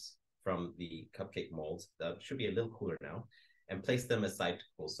cupcakes from the cupcake molds. That should be a little cooler now, and place them aside to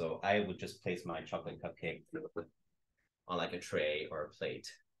cool. So I would just place my chocolate cupcake on like a tray or a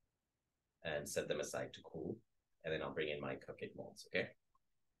plate and set them aside to cool. And then I'll bring in my cupcake molds, okay?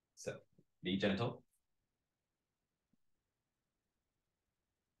 So be gentle.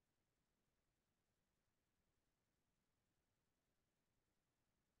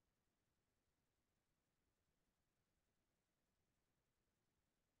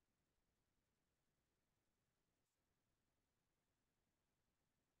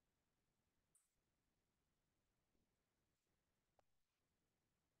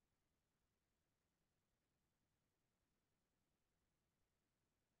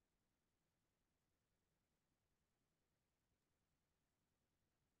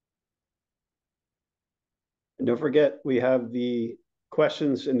 And don't forget, we have the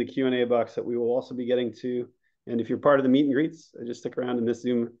questions in the Q&A box that we will also be getting to. And if you're part of the meet and greets, just stick around in this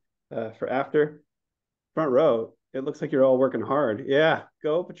Zoom for after. Front row, it looks like you're all working hard. Yeah,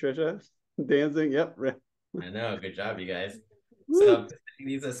 go, Patricia. Dancing, yep. I know, good job, you guys. So I'm setting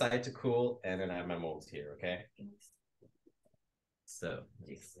these aside to cool, and then I have my molds here, okay? So,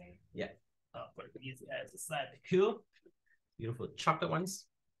 yeah. I'll put these guys aside to cool. Beautiful chocolate ones.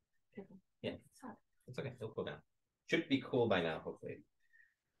 Yeah, it's okay, it'll cool down. Should be cool by now, hopefully.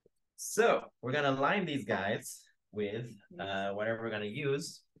 So we're gonna line these guys with whatever we're gonna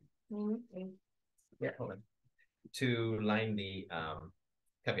use. Yeah, hold on. To line the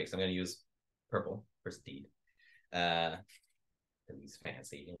cupcakes, I'm gonna use purple for Steed. He's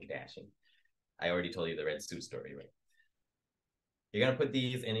fancy and dashing. I already told you the red suit story, right? You're gonna put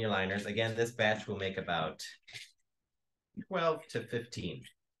these in your liners. Again, this batch will make about 12 to 15.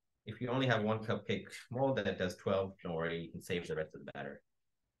 If you only have one cupcake mold that does 12, don't worry, you can save the rest of the batter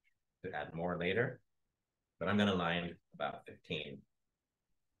to add more later. But I'm gonna line about 15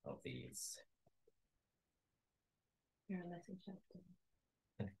 of these. You're a message.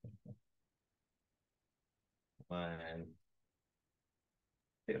 1,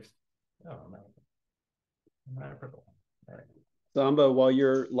 2. Oh, no. Not a purple. All right. Samba, while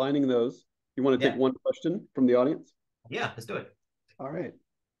you're lining those, you want to take one question from the audience? Yeah, let's do it. All right.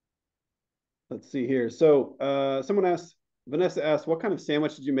 Let's see here. So someone asked, Vanessa asked, what kind of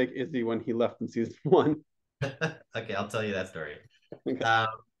sandwich did you make Izzy when he left in season 1? Okay, I'll tell you that story. Okay.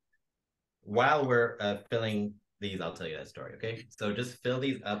 While we're filling these, I'll tell you that story, okay? So just fill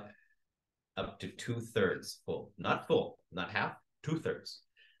these up to 2/3 full. Not full, not half, 2/3.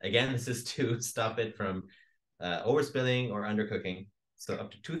 Again, this is to stop it from overspilling or undercooking. So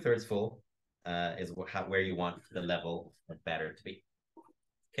up to 2/3 full is where you want the level of batter to be.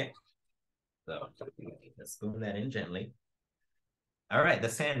 Okay. So let's spoon that in gently. All right, the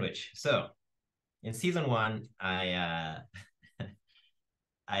sandwich. So in season 1, I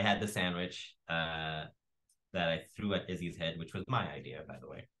I had the sandwich that I threw at Izzy's head, which was my idea, by the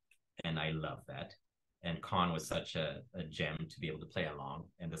way. And I love that. And Con was such a gem to be able to play along.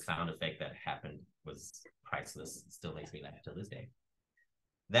 And the sound effect that happened was priceless. It still makes me laugh to this day.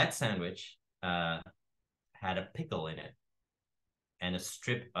 That sandwich had a pickle in it and a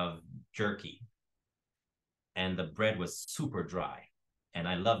strip of jerky. And the bread was super dry. And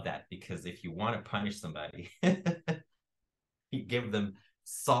I love that because if you want to punish somebody, you give them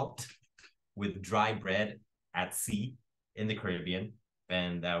salt with dry bread at sea in the Caribbean,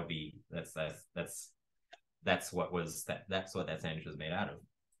 and that would be that's what that sandwich was made out of.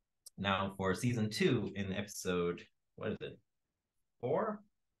 Now for season 2, in episode, what is it, 4,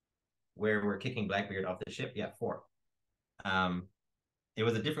 where we're kicking Blackbeard off the ship, 4. It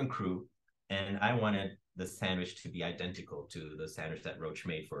was a different crew, and I wanted the sandwich to be identical to the sandwich that Roach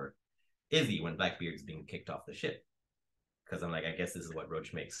made for Izzy when Blackbeard's being kicked off the ship. Because I'm like, I guess this is what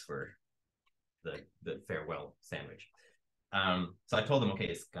Roach makes for the farewell sandwich. So I told them, okay,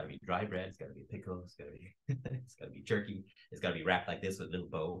 it's got to be dry bread, it's got to be pickle, it's got to be it's got to be jerky, it's got to be wrapped like this with a little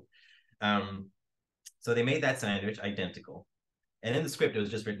bow. So they made that sandwich identical, and in the script it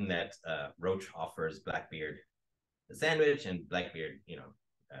was just written that Roach offers Blackbeard the sandwich, and Blackbeard,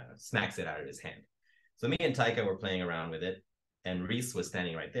 smacks it out of his hand. So me and Taika were playing around with it, and Reese was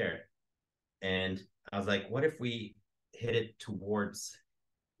standing right there, and I was like, what if we hit it towards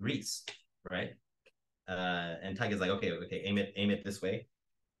Reese, right? And Taika's like, okay, aim it this way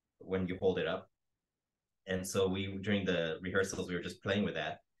when you hold it up. And so during the rehearsals, we were just playing with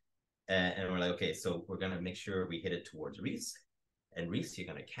that. And we're like, okay, so we're going to make sure we hit it towards Reese. And Reese, you're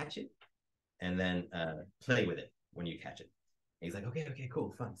going to catch it and then play with it when you catch it. And he's like, okay,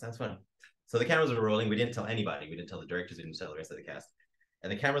 cool, fun, sounds fun. So the cameras were rolling. We didn't tell anybody. We didn't tell the directors. We didn't tell the rest of the cast.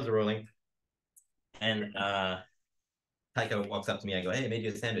 And the cameras were rolling. And Taika walks up to me. I go, hey, I made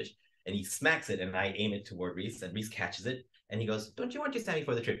you a sandwich. And he smacks it, and I aim it toward Reese, and Reese catches it. And he goes, don't you want your Sammy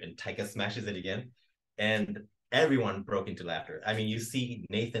for the trip? And Taika smashes it again. And everyone broke into laughter. I mean, you see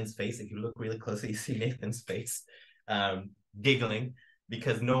Nathan's face. If you look really closely, you see Nathan's face giggling,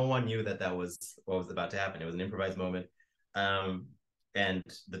 because no one knew that was what was about to happen. It was an improvised moment. And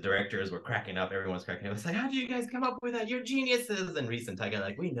the directors were cracking up. Everyone's cracking up. It's like, how did you guys come up with that? You're geniuses. And Reese and Taika are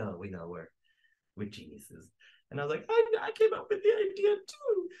like, we know, we're geniuses. And I was like, I came up with the idea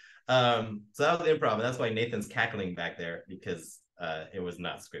too. So that was improv, and that's why Nathan's cackling back there, because it was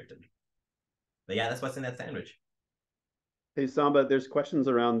not scripted. But yeah, that's what's in that sandwich. Hey, Samba, there's questions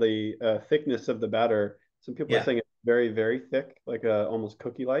around the thickness of the batter. Some people are saying it's very, very thick, like almost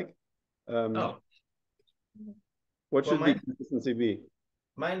cookie-like. What should the consistency be?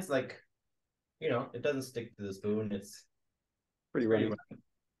 Mine's like, it doesn't stick to the spoon. It's pretty runny.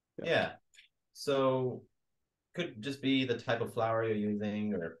 Yeah. So could just be the type of flour you're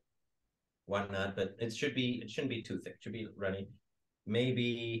using or whatnot, but it shouldn't be too thick. It should be runny.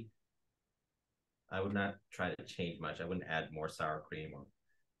 Maybe I would not try to change much. I wouldn't add more sour cream or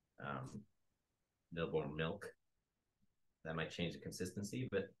a little more milk. That might change the consistency,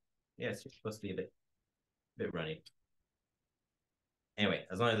 but yeah, it's supposed to be a bit runny. Anyway,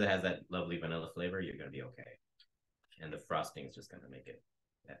 as long as it has that lovely vanilla flavor, you're gonna be okay. And the frosting is just gonna make it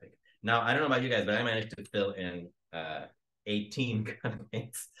epic. Now, I don't know about you guys, but I managed to fill in 18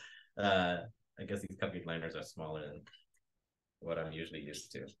 cupcakes. I guess these cupcake liners are smaller than what I'm usually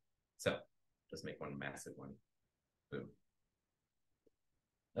used to. So just make one massive one. Boom.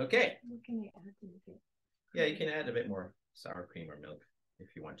 Okay. What can I add to it? Yeah, you can add a bit more sour cream or milk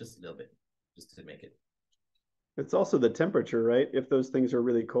if you want, just a little bit, just to make it. It's also the temperature, right? If those things are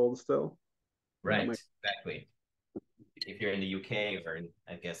really cold still. Right, exactly. If you're in the UK or in,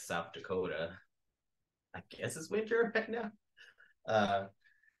 I guess, South Dakota, I guess it's winter right now.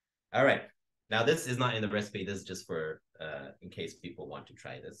 All right. Now, this is not in the recipe. This is just for in case people want to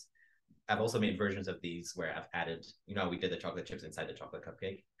try this. I've also made versions of these where I've added, we did the chocolate chips inside the chocolate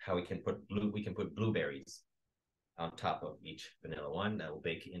cupcake, how we can put blueberries on top of each vanilla one that will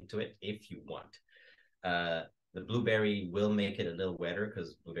bake into it if you want. The blueberry will make it a little wetter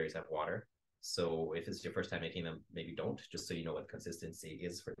because blueberries have water. So if it's your first time making them, maybe don't, just so you know what consistency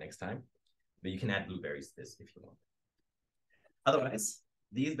is for next time. But you can add blueberries to this if you want. Otherwise,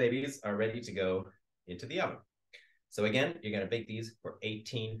 these babies are ready to go into the oven. So again, you're going to bake these for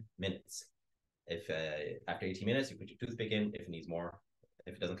 18 minutes. If after 18 minutes, you put your toothpick in. If it needs more,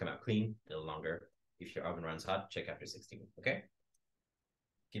 If it doesn't come out clean, a little longer. If your oven runs hot, check after 16, okay?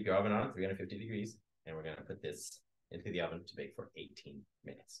 Keep your oven on 350 degrees, and we're gonna put this into the oven to bake for 18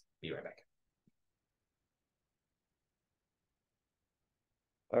 minutes. Be right back.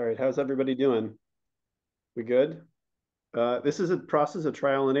 All right, how's everybody doing? We good? This is a process of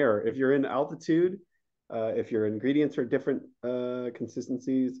trial and error. If you're in altitude, if your ingredients are different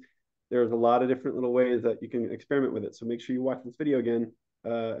consistencies, there's a lot of different little ways that you can experiment with it. So make sure you watch this video again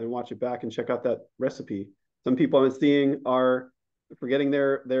and watch it back and check out that recipe. Some people I'm seeing are forgetting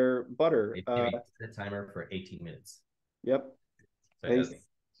their butter. Set a timer for 18 minutes. Yep. So hey,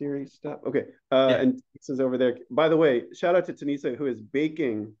 Siri, stop. Okay. And this is over there. By the way, shout out to Tanisa, who is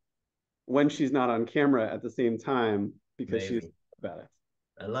baking when she's not on camera at the same time because she's about it.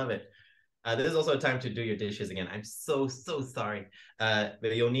 I love it. This is also a time to do your dishes again. I'm so sorry.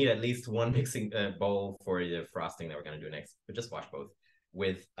 But you'll need at least one mixing bowl for the frosting that we're going to do next. But just wash both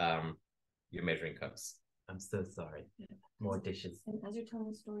with your measuring cups. I'm so sorry. More dishes. And as you're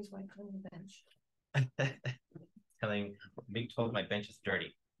telling stories, why clean the bench? Being told my bench is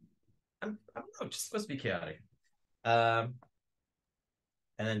dirty. I'm just supposed to be chaotic. And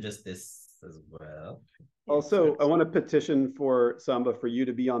then just this as well. Also, I want to petition for Samba for you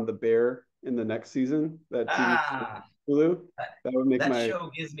to be on The Bear in the next season. That Hulu. That would make my show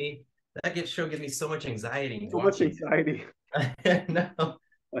gives me so much anxiety. So much anxiety. No,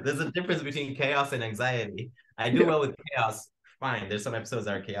 there's a difference between chaos and anxiety. I do well with chaos. Fine, there's some episodes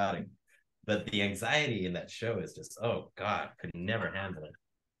that are chaotic, but the anxiety in that show is just, oh God, could never handle it.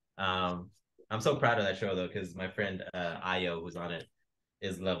 I'm so proud of that show though, because my friend Ayo, who's on it,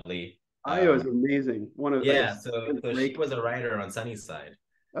 is lovely. Ayo is amazing. So she was a writer on Sunnyside.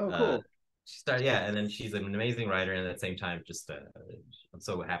 Oh, cool. She started, and then she's an amazing writer, and at the same time, just I'm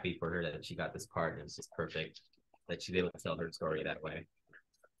so happy for her that she got this part, and it's just perfect that she's able to tell her story that way.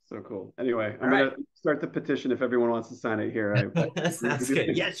 So cool. Anyway, I'm gonna start the petition if everyone wants to sign it here. Sounds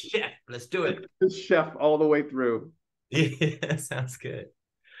good. Yes, chef. Let's do it. Chef all the way through. Yeah, sounds good.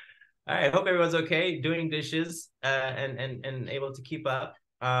 All right. Hope everyone's okay doing dishes and able to keep up.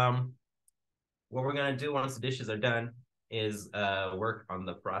 What we're gonna do once the dishes are done is work on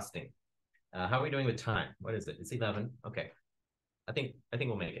the frosting. How are we doing with time? What is it? It's 11. Okay. I think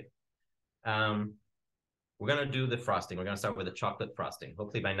we'll make it. We're gonna do the frosting. We're gonna start with the chocolate frosting.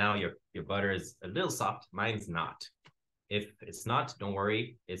 Hopefully by now your butter is a little soft. Mine's not. If it's not, don't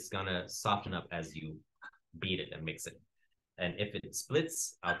worry. It's gonna soften up as you beat it and mix it. And if it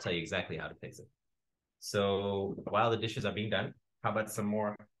splits, I'll tell you exactly how to fix it. So while the dishes are being done, how about some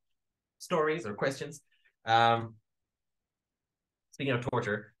more stories or questions? Speaking of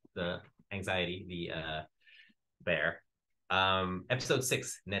torture, the anxiety, the bear. Episode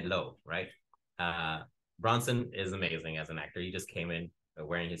 6, Ned Lowe, right? Bronson is amazing as an actor. He just came in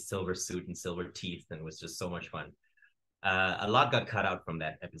wearing his silver suit and silver teeth and was just so much fun. A lot got cut out from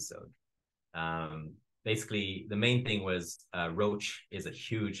that episode. Basically, the main thing was Roach is a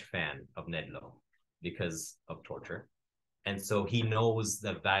huge fan of Ned Lowe because of torture. And so he knows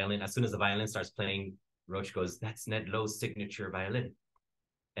the violin. As soon as the violin starts playing, Roach goes, "That's Ned Lowe's signature violin."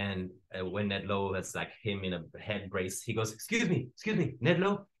 And when Ned Lowe has like him in a head brace, he goes, excuse me, Ned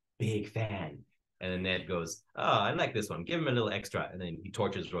Lowe, big fan. And then Ned goes, "Oh, I like this one. Give him a little extra." And then he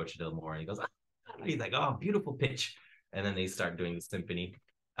tortures Roach a little more. And he goes, he's like, "Oh, beautiful pitch." And then they start doing the symphony.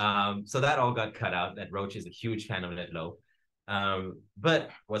 So that all got cut out. That Roach is a huge fan of Ned Lowe.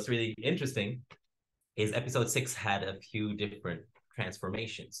 But what's really interesting is episode 6 had a few different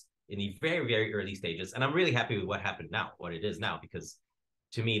transformations in the very, very early stages. And I'm really happy with what happened now, what it is now, because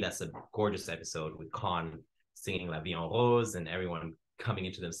to me, that's a gorgeous episode with Con singing La Vie en Rose and everyone coming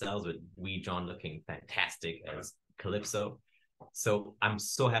into themselves with Wee John looking fantastic as Calypso. So I'm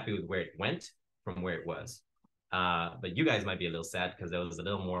so happy with where it went from where it was. But you guys might be a little sad because there was a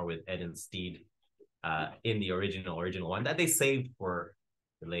little more with Ed and Steed in the original one that they saved for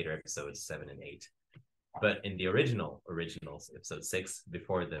the later episodes 7 and 8. But in the original episode 6,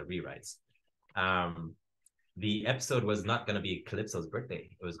 before the rewrites, the episode was not going to be Calypso's birthday.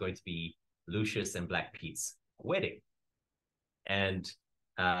 It was going to be Lucius and Black Pete's wedding. And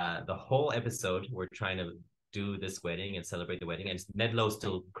the whole episode, we're trying to do this wedding and celebrate the wedding. And Ned Lowe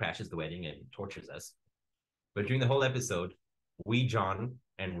still crashes the wedding and tortures us. But during the whole episode, Wee John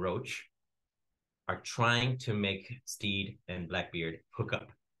and Roach are trying to make Steed and Blackbeard hook up.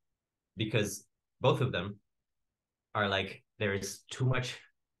 Because both of them are like, there is too much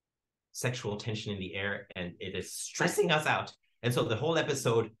sexual tension in the air and it is stressing us out. And so the whole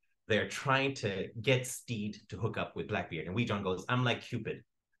episode, they're trying to get Steed to hook up with Blackbeard. And Wee John goes, "I'm like Cupid.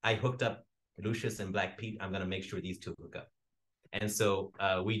 I hooked up Lucius and Black Pete. I'm going to make sure these two hook up." And so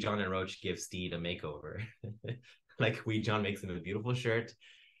Wee John and Roach give Steed a makeover. Like Wee John makes him a beautiful shirt,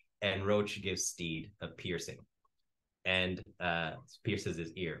 and Roach gives Steed a piercing and pierces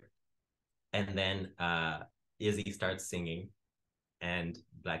his ear. And then Izzy starts singing, and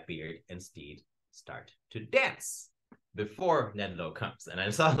Blackbeard and Steed start to dance before Ned Low comes. And I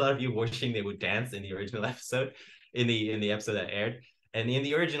saw a lot of you wishing they would dance in the original episode, in the episode that aired. And in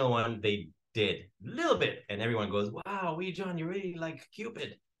the original one, they did a little bit, and everyone goes, "Wow, Wee John, you really like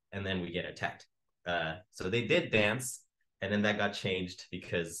Cupid." And then we get attacked. So they did dance, and then that got changed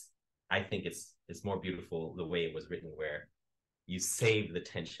because I think it's more beautiful the way it was written, where you save the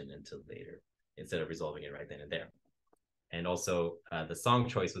tension until later instead of resolving it right then and there. And also, the song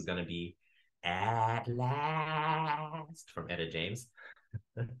choice was going to be "At Last" from Etta James.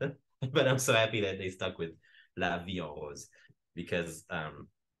 But I'm so happy that they stuck with La Vie en Rose, because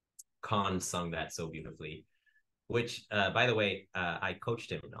Khan sung that so beautifully, which, by the way, I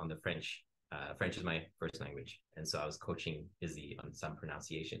coached him on the French. French is my first language. And so I was coaching Izzy on some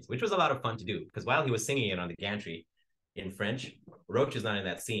pronunciations, which was a lot of fun to do, because while he was singing it on the gantry in French, Roach is not in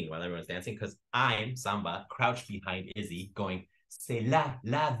that scene while everyone's dancing, because I'm Samba crouched behind Izzy going, "C'est la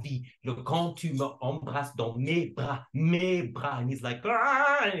vie, le quand tu me embrasses dans mes bras, and he's like,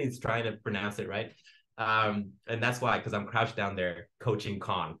 "Ah!" and he's trying to pronounce it right. And that's why, because I'm crouched down there coaching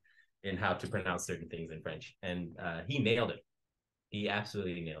Khan in how to pronounce certain things in French. And he nailed it. He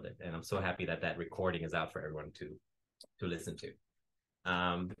absolutely nailed it. And I'm so happy that that recording is out for everyone to listen to.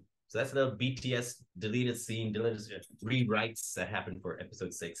 So that's a little BTS deleted scene, deleted rewrites that happened for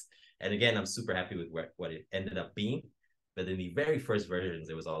episode 6. And again, I'm super happy with what it ended up being. But in the very first versions,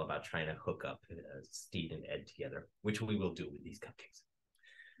 it was all about trying to hook up Steed and Ed together, which we will do with these cupcakes.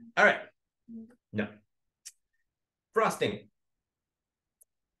 All right. No. Frosting.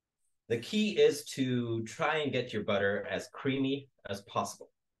 The key is to try and get your butter as creamy as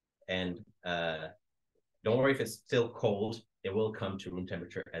possible. And don't worry if it's still cold. It will come to room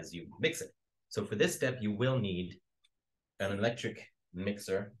temperature as you mix it. So for this step, you will need an electric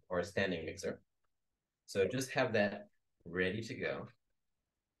mixer or a standing mixer. So just have that ready to go.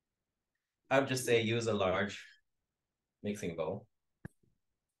 I would just say use a large mixing bowl.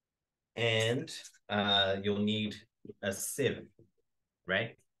 And you'll need a sieve,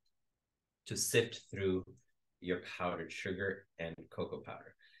 right? To sift through your powdered sugar and cocoa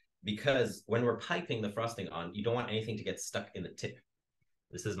powder. Because when we're piping the frosting on, you don't want anything to get stuck in the tip.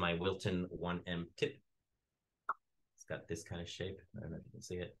 This is my Wilton 1M tip. It's got this kind of shape. I don't know if you can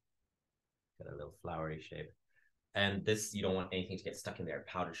see it. Got a little flowery shape. And this, you don't want anything to get stuck in there.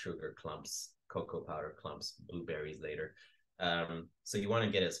 Powdered sugar clumps, cocoa powder clumps, blueberries later. So you want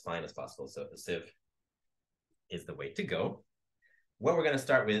to get as fine as possible. So the sieve is the way to go. What we're going to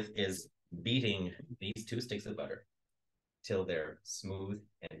start with is beating these 2 sticks of butter till they're smooth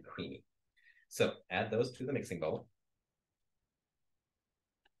and creamy. So add those to the mixing bowl.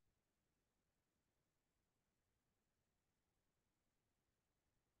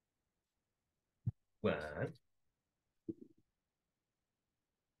 One.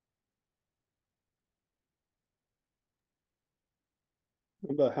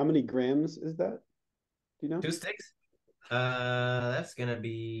 About how many grams is that? Do you know? 2 sticks? That's gonna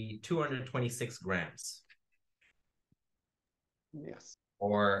be 226 grams. Yes.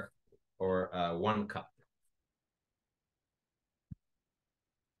 Or 1 cup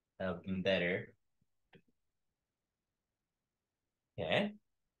of butter. Okay.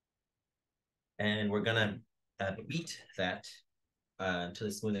 And we're gonna beat that until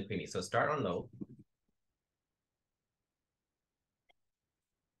it's smooth and creamy. So start on low.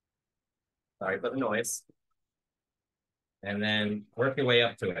 Sorry for the noise. And then work your way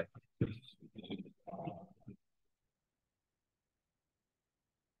up to it.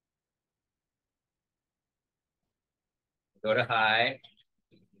 Go to high.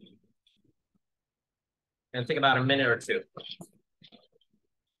 And take about a minute or 2.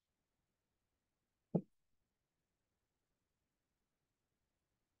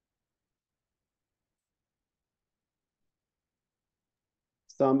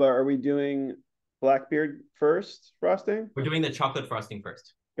 Samba, are we doing Blackbeard first frosting? We're doing the chocolate frosting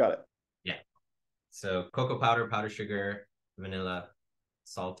first. Got it. Yeah. So cocoa powder, powdered sugar, vanilla,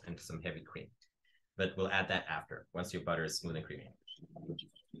 salt, and some heavy cream. But we'll add that after, once your butter is smooth and creamy.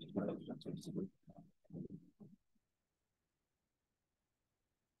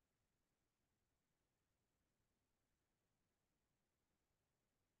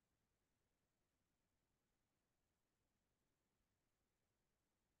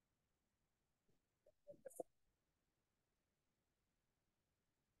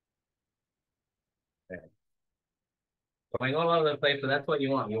 Going all over the place, but that's what you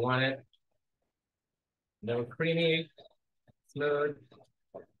want. You want it a little creamy, smooth.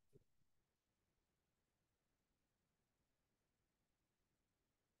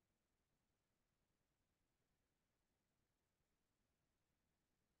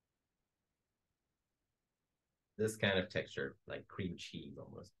 This kind of texture, like cream cheese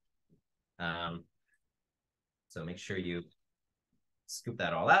almost. So make sure you scoop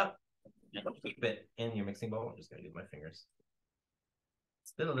that all out and keep it in your mixing bowl. I'm just gonna do my fingers.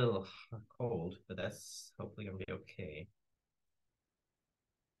 It's been a little cold, but that's hopefully gonna be okay.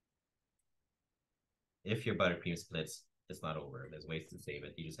 If your buttercream splits, it's not over. There's ways to save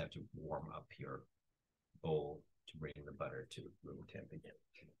it. You just have to warm up your bowl to bring the butter to room temp again.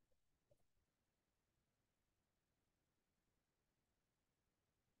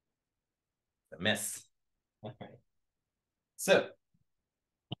 A mess. All right. So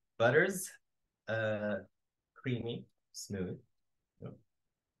butter's creamy, smooth.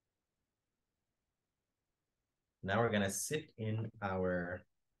 Now we're gonna sift in our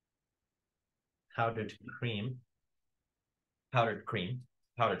powdered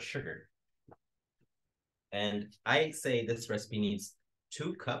sugar. And I say this recipe needs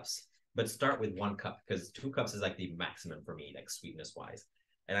 2 cups, but start with 1 cup because 2 cups is like the maximum for me, like sweetness wise.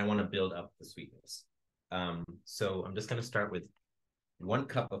 And I want to build up the sweetness. So I'm just going to start with 1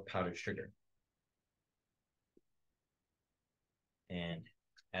 cup of powdered sugar. And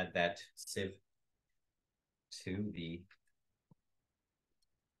add that sieve to the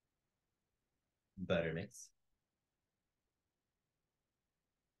butter mix.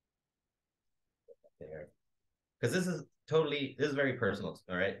 There. Because this is very personal,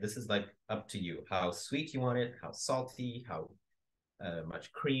 all right? This is like up to you, how sweet you want it, how salty, how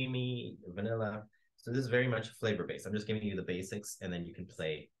much creamy, vanilla. So this is very much flavor-based. I'm just giving you the basics, and then you can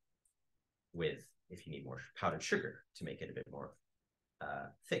play with if you need more powdered sugar to make it a bit more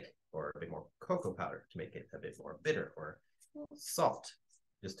thick, or a bit more cocoa powder to make it a bit more bitter, or salt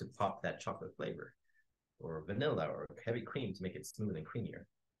just to pop that chocolate flavor, or vanilla or heavy cream to make it smooth and creamier.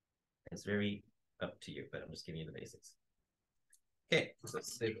 It's very up to you, but I'm just giving you the basics. Okay, so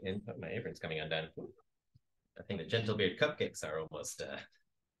sieve in. My apron's coming undone. I think the Gentlebeard Cupcakes are almost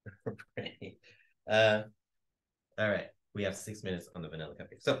ready. All right, we have 6 minutes on the vanilla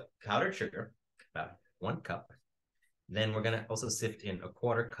cupcake. So powdered sugar, about 1 cup. Then we're gonna also sift in a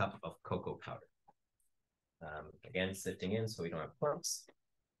 1/4 cup of cocoa powder. Again, sifting in so we don't have clumps.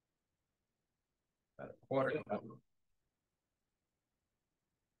 About a 1/4 cup.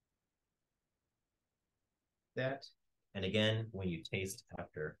 That. And again, when you taste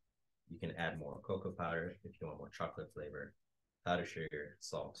after, you can add more cocoa powder if you want more chocolate flavor, powdered sugar,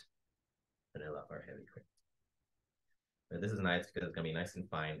 salt, vanilla, or heavy cream. But this is nice because it's gonna be nice and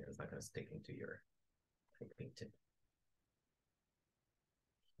fine and it's not gonna stick into your cooking tip.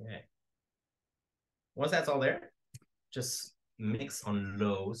 Okay. Once that's all there, just mix on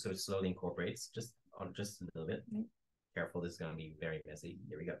low so it slowly incorporates, just a little bit. Careful, this is gonna be very messy.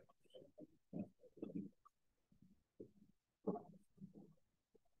 Here we go.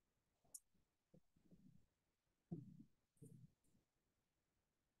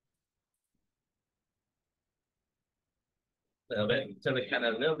 A little bit until it kind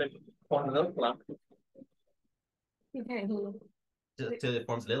of a little bit forms a little clump. Okay. Till it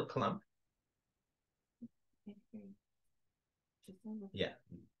forms a little clump. Yeah,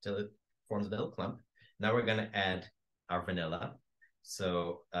 till it forms a little clump. Now we're gonna add our vanilla.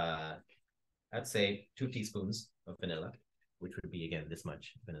 So I'd say 2 teaspoons of vanilla, which would be again this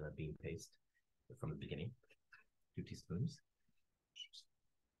much vanilla bean paste from the beginning. 2 teaspoons.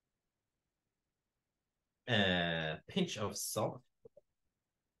 A pinch of salt.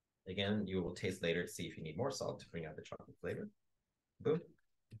 Again, you will taste later to see if you need more salt to bring out the chocolate flavor. Boom.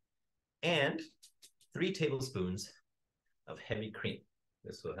 And 3 tablespoons of heavy cream.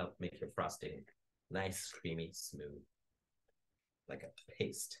 This will help make your frosting nice, creamy, smooth, like a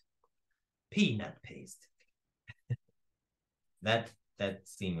paste. Peanut paste. That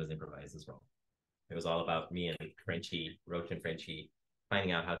scene was improvised as well. It was all about me and Roach and Frenchie,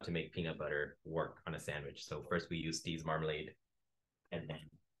 finding out how to make peanut butter work on a sandwich. So first we used Steve's marmalade, and then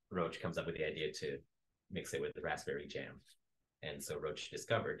Roach comes up with the idea to mix it with the raspberry jam. And so Roach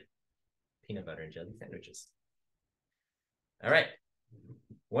discovered peanut butter and jelly sandwiches. All right.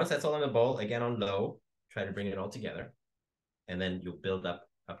 Once that's all in the bowl, again on low, try to bring it all together. And then you'll build up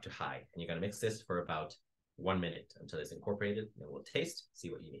to high. And you're going to mix this for about 1 minute until it's incorporated. And we'll taste,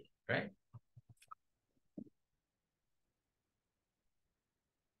 see what you need. All right.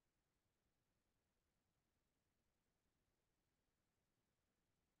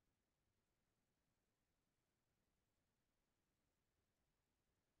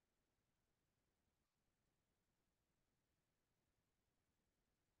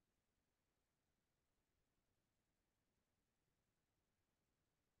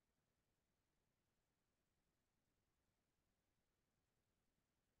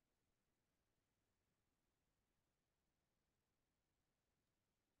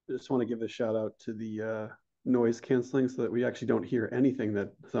 just want to give a shout out to the noise canceling so that we actually don't hear anything that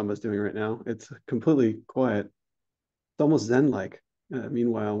Samba's doing right now. It's completely quiet. It's almost zen-like.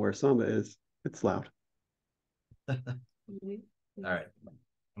 Meanwhile, where Samba is, it's loud. All right.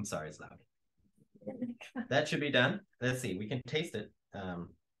 I'm sorry, it's loud. That should be done. Let's see. We can taste it. I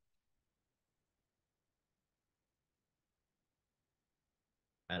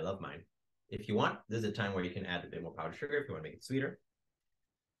love mine. If you want, this is a time where you can add a bit more powdered sugar if you want to make it sweeter.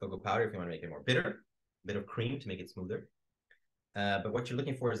 Cocoa powder if you want to make it more bitter. A bit of cream to make it smoother. But what you're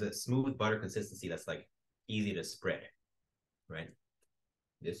looking for is a smooth butter consistency that's like easy to spread, right?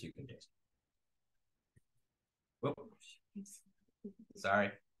 This you can taste. Whoa.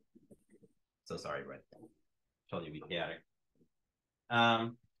 Sorry. So sorry, Brett. Told you we'd be chaotic.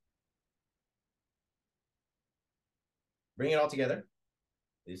 Bring it all together.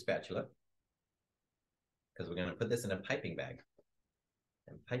 Use spatula. Because we're going to put this in a piping bag.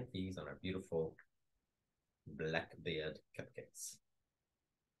 And pipe these on our beautiful Blackbeard cupcakes.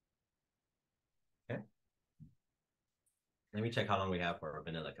 Okay. Let me check how long we have for our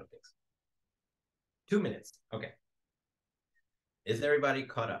vanilla cupcakes. 2 minutes. Okay. Is everybody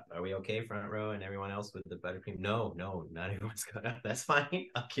caught up? Are we okay, front row and everyone else with the buttercream? No, not everyone's caught up. That's fine.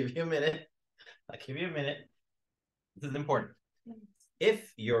 I'll give you a minute. This is important.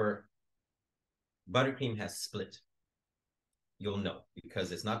 If your buttercream has split, you'll know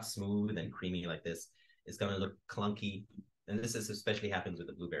because it's not smooth and creamy like this. It's going to look clunky. And this is especially happens with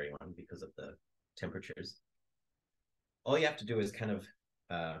the blueberry one because of the temperatures. All you have to do is kind of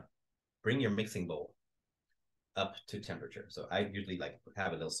bring your mixing bowl up to temperature. So I usually like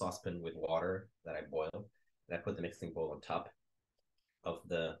have a little saucepan with water that I boil, and I put the mixing bowl on top of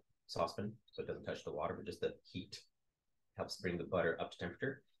the saucepan so it doesn't touch the water, but just the heat helps bring the butter up to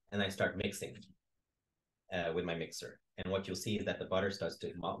temperature. And I start mixing with my mixer. And what you'll see is that the butter starts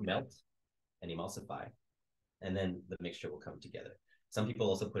to melt and emulsify, and then the mixture will come together. Some people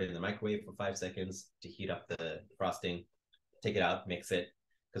also put it in the microwave for 5 seconds to heat up the frosting, take it out, mix it,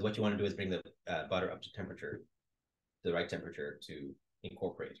 because what you want to do is bring the butter up to temperature, the right temperature to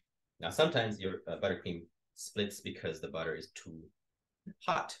incorporate. Now, sometimes your buttercream splits because the butter is too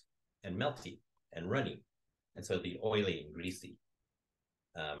hot and melty and runny, and so it'll be oily and greasy.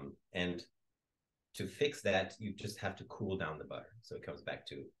 And to fix that, you just have to cool down the butter so it comes back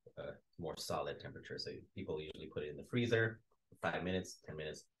to a more solid temperature. So people usually put it in the freezer for 5 minutes, 10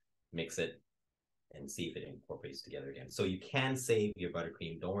 minutes, mix it, and see if it incorporates together again. So you can save your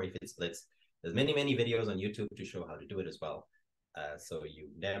buttercream. Don't worry if it splits. There's many videos on YouTube to show how to do it as well. So you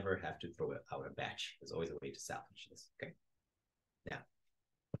never have to throw it out a batch. There's always a way to salvage this, okay? Now,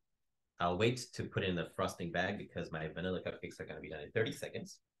 I'll wait to put in the frosting bag because my vanilla cupcakes are gonna be done in 30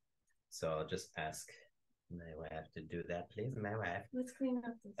 seconds. So I'll just ask my wife to do that, please. My wife. Let's clean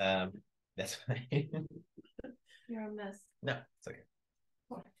up this. That's fine. You're a mess. No, it's okay.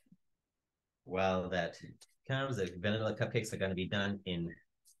 Well, that comes. The vanilla cupcakes are going to be done in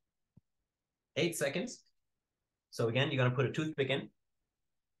 8 seconds. So again, you're going to put a toothpick in,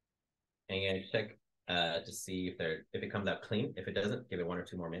 and you're going to check to see if it comes out clean. If it doesn't, give it 1 or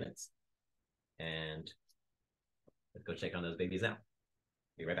 2 more minutes, and let's go check on those babies now.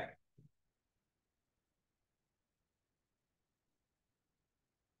 Be right back.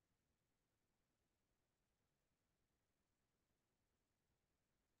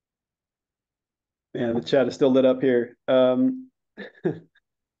 Man, the chat is still lit up here. This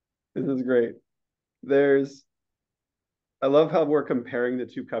is great. I love how we're comparing the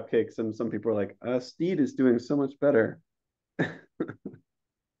two cupcakes, and some people are like, Steed is doing so much better. We're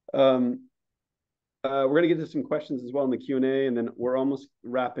going to get to some questions as well in the Q&A, and then we're almost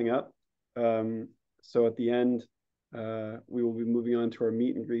wrapping up. So at the end, we will be moving on to our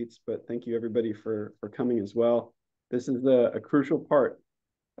meet and greets, but thank you everybody for coming as well. This is a crucial part.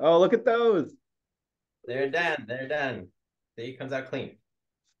 Oh, look at those. They're done. They're done. See, it comes out clean.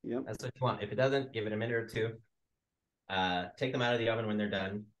 Yep. That's what you want. If it doesn't, give it a minute or two. Take them out of the oven when they're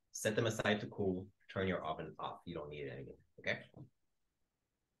done. Set them aside to cool. Turn your oven off. You don't need it anymore. Okay.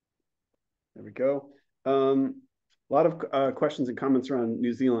 There we go. A lot of questions and comments around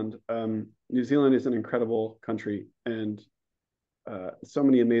New Zealand. New Zealand is an incredible country and so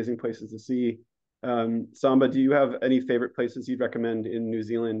many amazing places to see. Samba, do you have any favorite places you'd recommend in New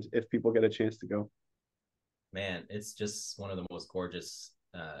Zealand if people get a chance to go? Man, it's just one of the most gorgeous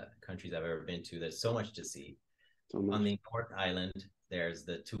countries I've ever been to. There's so much to see. On the North Island, there's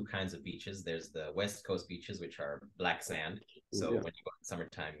the 2 kinds of beaches. There's the West Coast beaches, which are black sand. So when you go in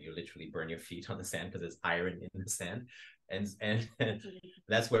summertime, you literally burn your feet on the sand because there's iron in the sand. And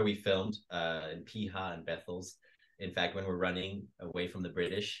that's where we filmed in Piha and Bethel's. In fact, when we're running away from the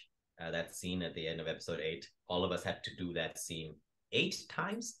British, that scene at the end of episode 8, all of us had to do that scene 8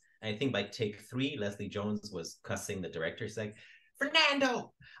 times. And I think by take 3, Leslie Jones was cussing the director, saying,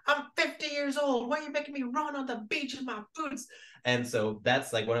 "Fernando, I'm 50 years old. Why are you making me run on the beach in my boots?" And so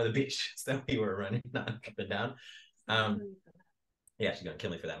that's like one of the beaches that we were running on up and down. Yeah, she's gonna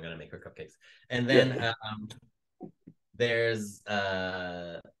kill me for that. I'm gonna make her cupcakes. And then there's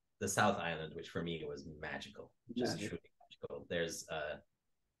the South Island, which for me was magical, just truly magical. There's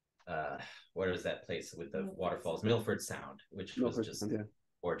what is that place with the waterfalls? Milford Sound, which was just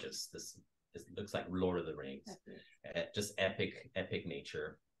gorgeous. This looks like Lord of the Rings. Just epic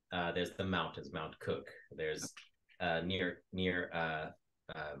nature. There's the mountains, Mount Cook. There's near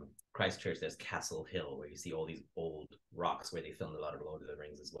Christchurch, there's Castle Hill, where you see all these old rocks where they filmed a lot of Lord of the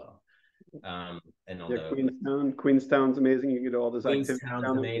Rings as well. And on Queenstown's amazing. You get all those activities down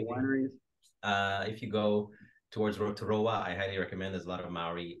the wineries. If you go towards Rotorua, I highly recommend. There's a lot of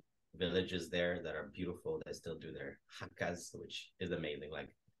Maori villages there that are beautiful. They still do their hakas, which is amazing.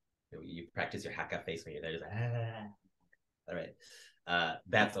 Like you practice your haka face when you're there. Just all right.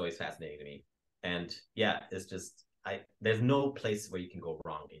 That's always fascinating to me. And yeah, it's just there's no place where you can go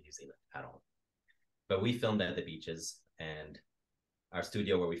wrong in New Zealand at all. But we filmed at the beaches, and our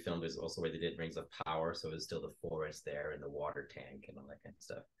studio where we filmed is also where they did Rings of Power, so it was still the forest there and the water tank and all that kind of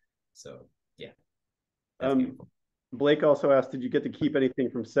stuff. So yeah, that's beautiful. Blake also asked, did you get to keep anything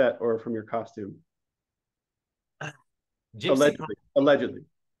from set or from your costume? Allegedly.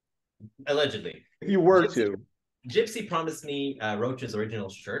 If you were Gypsy promised me Roach's original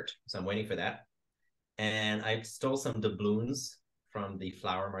shirt, so I'm waiting for that. And I stole some doubloons from the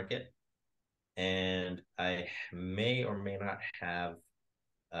flower market, and I may or may not have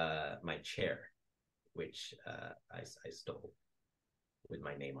my chair, which I stole with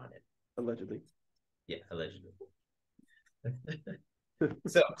my name on it. Allegedly. Yeah, allegedly.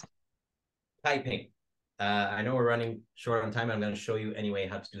 So, piping. I know we're running short on time. I'm going to show you anyway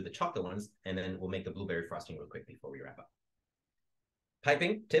how to do the chocolate ones, and then we'll make the blueberry frosting real quick before we wrap up.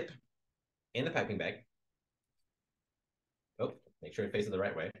 Piping tip in the piping bag. Oh, make sure it faces the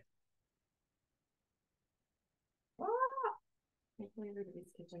right way.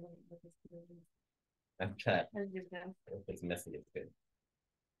 I'm trying. It's messy, it's good.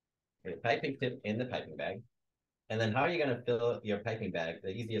 Okay, piping tip in the piping bag. And then how are you going to fill your piping bag? The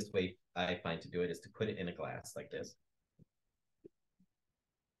easiest way I find to do it is to put it in a glass like this.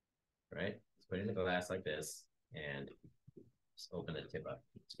 Right? Just put it in a glass like this and just open the tip up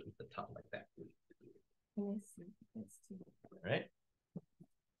to the top like that. All right?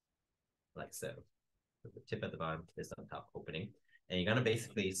 Like so. Put the tip at the bottom, this on top, opening. And you're going to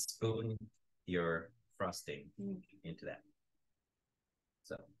basically spoon your frosting into that.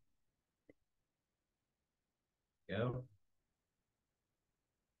 So. Go.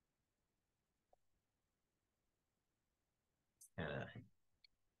 Kind of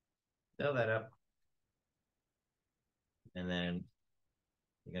fill that up. And then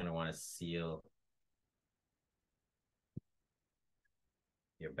you're going to want to seal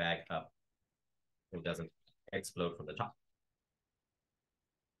your bag up so it doesn't explode from the top.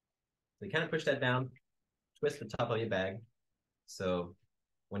 So you kind of push that down, twist the top of your bag so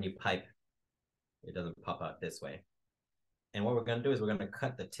when you pipe, it doesn't pop out this way. And what we're going to do is we're going to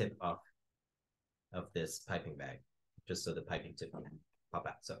cut the tip off of this piping bag just so the piping tip can pop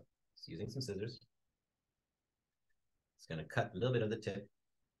out. So just using some scissors, it's going to cut a little bit of the tip.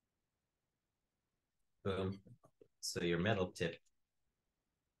 Boom. So your metal tip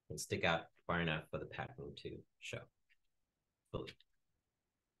can stick out far enough for the pattern to show fully.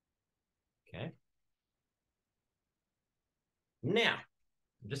 Okay. Now,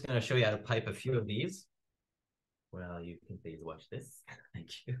 I'm just going to show you how to pipe a few of these. Well, you can please watch this. Thank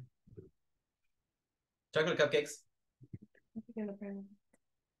you. Chocolate cupcakes.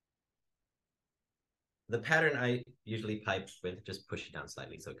 The pattern I usually pipe with, just push it down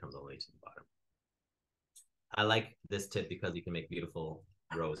slightly so it comes all the way to the bottom. I like this tip because you can make beautiful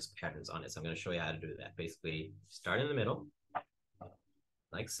rose patterns on it. So I'm going to show you how to do that. Basically, start in the middle,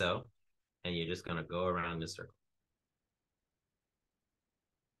 like so, and you're just going to go around the circle.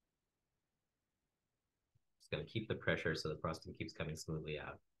 Just going to keep the pressure so the frosting keeps coming smoothly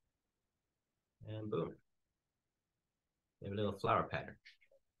out. And boom. You have a little flower pattern.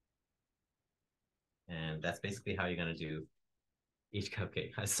 And that's basically how you're going to do each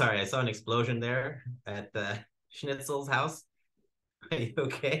cupcake. Sorry, I saw an explosion there at the Schnitzel's house. Are you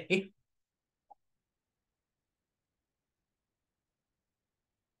okay?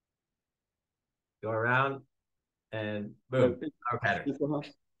 Go around and boom, our pattern.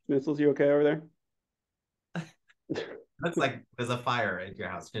 Schnitzels, you okay over there? Looks like there's a fire at your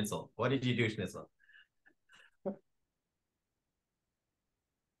house, Schnitzel. What did you do, Schnitzel?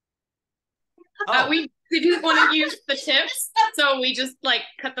 Oh. We didn't want to use the tips, so we just like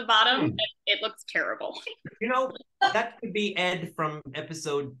cut the bottom, and it looks terrible. You know, that could be Ed from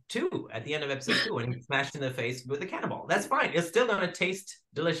episode 2, at the end of episode 2, when he smashed in the face with a cannonball. That's fine. It's still gonna taste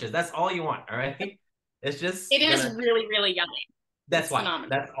delicious. That's all you want, all right? It's just is really, really yummy. That's why. Phenomenal.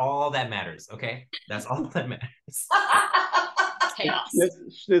 That's all that matters, okay? That's all that matters. Chaos.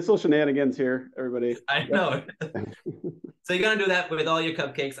 Schnitzel shenanigans here, everybody. I know. So you're gonna do that with all your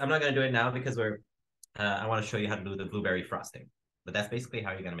cupcakes. I'm not gonna do it now because I want to show you how to do the blueberry frosting. But that's basically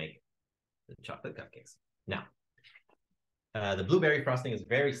how you're gonna make the chocolate cupcakes. Now, the blueberry frosting is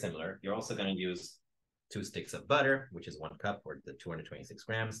very similar. You're also gonna use 2 sticks of butter, which is 1 cup, or the 226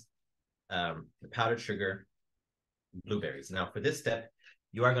 grams, the powdered sugar, blueberries. Now, for this step,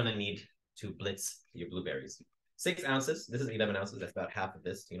 you are gonna need to blitz your blueberries. 6 ounces. This is 11 ounces. That's about half of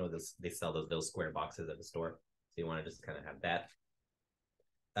this. You know, they sell those little square boxes at the store. So you want to just kind of have that.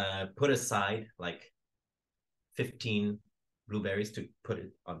 Put aside like 15 blueberries to put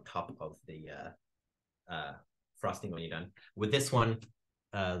it on top of the frosting when you're done. With this one,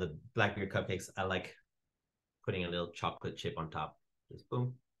 the Blackbeard cupcakes, I like putting a little chocolate chip on top. Just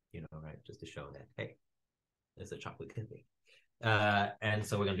boom, you know, right? Just to show that, hey, there's a chocolate cupcake. And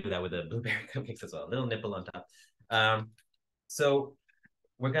so we're gonna do that with the blueberry cupcakes as well. A little nipple on top. So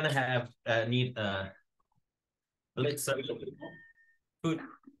we're gonna need a blitzer,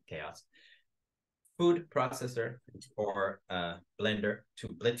 food processor or a blender to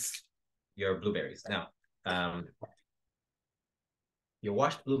blitz your blueberries. Now, your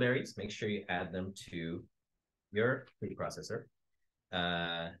washed blueberries, make sure you add them to your food processor.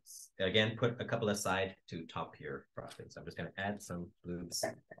 Again, put a couple aside to top your frosting. So I'm just going to add some blues,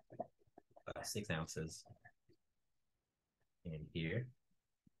 6 ounces in here.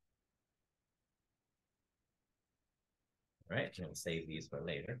 All right, I'm going to save these for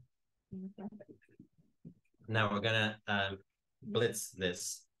later. Now we're going to blitz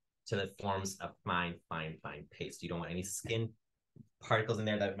this till it forms a fine, fine, fine paste. You don't want any skin particles in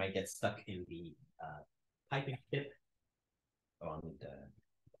there that might get stuck in the piping tip.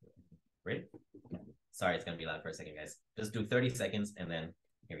 Ready? Sorry, it's gonna be loud for a second, guys. Just do 30 seconds and then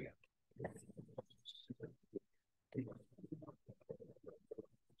here we go.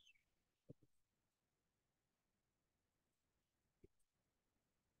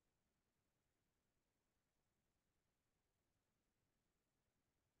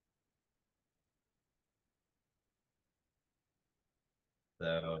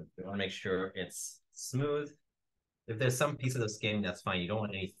 So you want to make sure it's smooth. If there's some pieces of skin, that's fine. You don't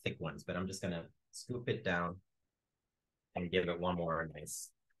want any thick ones, but I'm just gonna scoop it down and give it one more nice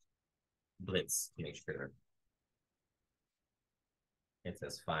blitz to make sure it's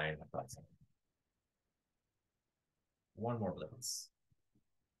as fine. One more blitz.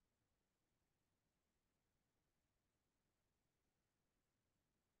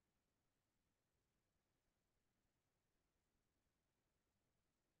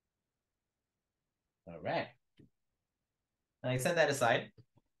 All right. I set that aside,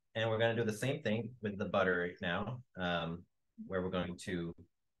 and we're going to do the same thing with the butter now, where we're going to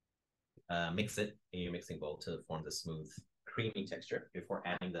mix it in your mixing bowl to form the smooth, creamy texture before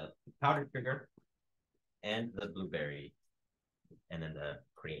adding the powdered sugar and the blueberry, and then the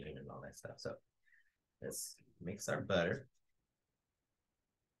cream and all that stuff. So let's mix our butter.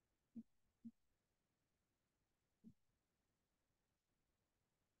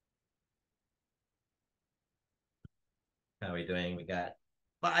 How are we doing? We got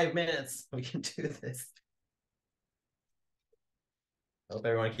 5 minutes. We can do this. Hope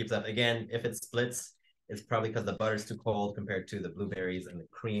everyone keeps up. Again, if it splits, it's probably because the butter's too cold compared to the blueberries and the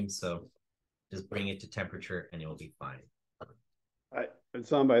cream. So just bring it to temperature and you'll be fine.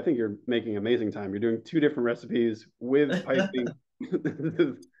 Samba, I think you're making amazing time. You're doing 2 different recipes with piping.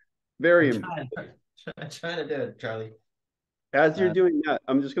 Very impressive. I'm trying to do it, Charlie. As you're doing that,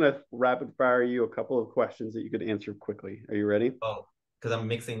 I'm just going to rapid fire you a couple of questions that you could answer quickly. Are you ready? Oh, because I'm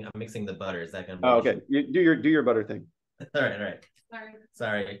mixing the butter. Is that going to be okay. You do your butter thing. All right.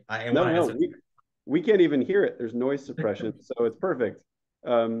 Sorry. No, we can't even hear it. There's noise suppression, so it's perfect.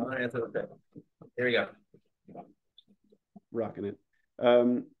 Here we go. Rocking it.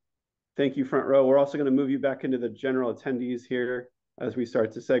 Thank you, front row. We're also going to move you back into the general attendees here as we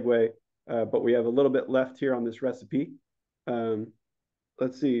start to segue, but we have a little bit left here on this recipe.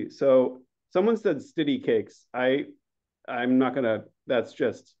 Let's see. So someone said stitty cakes. I'm not going to, that's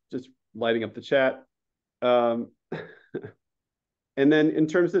just lighting up the chat. And then in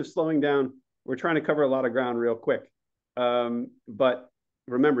terms of slowing down, we're trying to cover a lot of ground real quick. But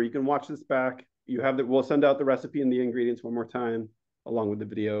remember, you can watch this back. We'll send out the recipe and the ingredients one more time along with the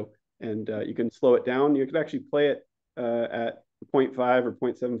video, and you can slow it down. You can actually play it at 0.5 or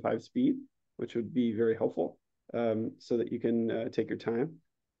 0.75 speed, which would be very helpful, so that you can take your time.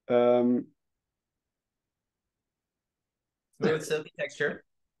 Smooth, silky texture.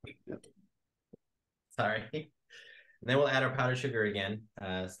 Yep. Sorry. And then we'll add our powdered sugar again.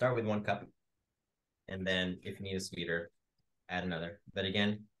 Start with 1 cup. And then if you need a sweeter, add another. But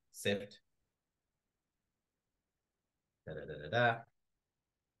again, sift. Da, da, da, da, da.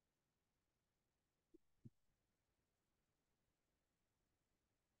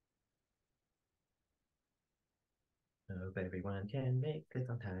 Hope everyone can make this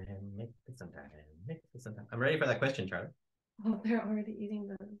on time, make this on time, make this on time. I'm ready for that question, Charlie. Oh, they're already eating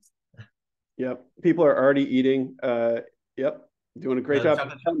those. Yep. People are already eating. Yep. Doing a great job.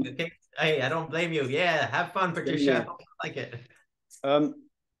 Hey, I don't blame you. Yeah, have fun, Patricia. I like it.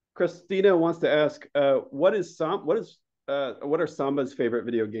 Christina wants to ask, what are Samba's favorite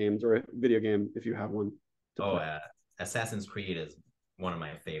video games, or a video game if you have one? Assassin's Creed is one of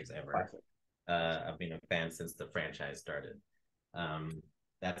my faves ever. I've been a fan since the franchise started.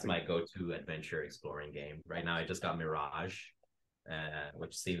 That's my go-to adventure exploring game. Right now, I just got Mirage,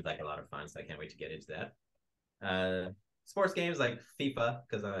 which seems like a lot of fun, so I can't wait to get into that. Sports games like FIFA,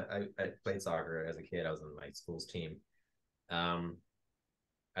 because I played soccer as a kid. I was on my school's team.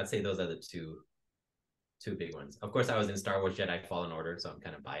 I'd say those are the two big ones. Of course, I was in Star Wars Jedi Fallen Order, so I'm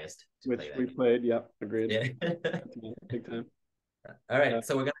kind of biased to which play that we game. played. Yep, agreed. Yeah. Big time. All right,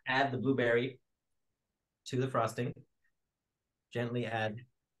 so we're gonna add the blueberry to the frosting. Gently add.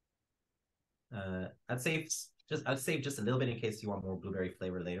 I'd save just a little bit in case you want more blueberry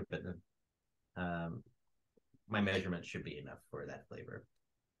flavor later, but my measurement should be enough for that flavor.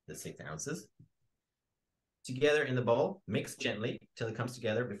 The 6 ounces. Together in the bowl, mix gently till it comes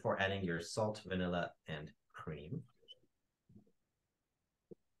together before adding your salt, vanilla, and cream.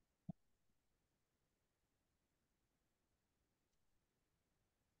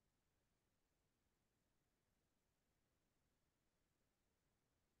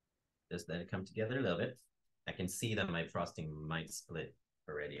 Just let it come together a little bit. I can see that my frosting might split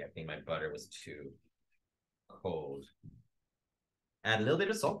already. I think my butter was too cold. Add a little bit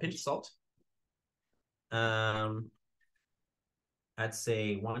of salt, pinch of salt. I'd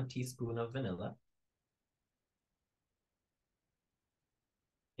say 1 teaspoon of vanilla.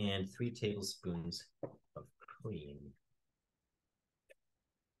 And 3 tablespoons of cream.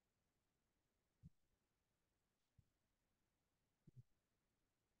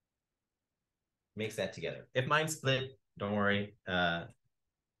 Mix that together. If mine split, don't worry.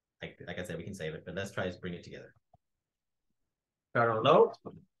 Like I said, we can save it, but let's try to bring it together. Start on low.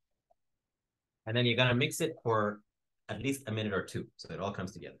 And then you're gonna mix it for at least a minute or 2, so it all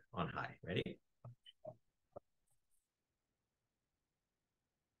comes together on high. Ready?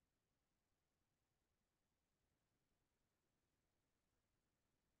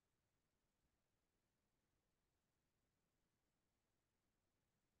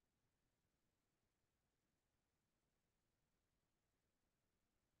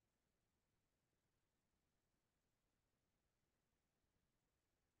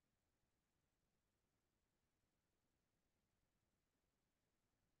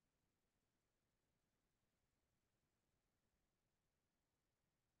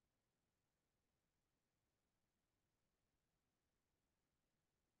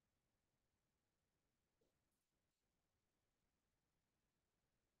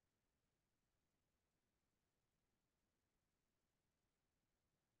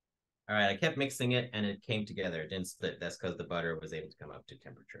 All right, I kept mixing it and it came together. It didn't split. That's because the butter was able to come up to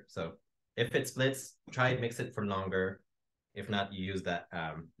temperature. So if it splits, try to mix it for longer. If not, you use that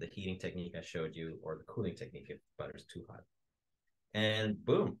the heating technique I showed you, or the cooling technique if butter's too hot. And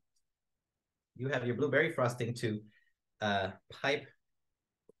boom, you have your blueberry frosting to pipe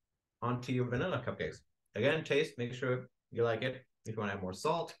onto your vanilla cupcakes. Again, taste, make sure you like it. If you want to have more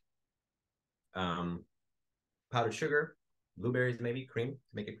salt, powdered sugar, blueberries, maybe cream to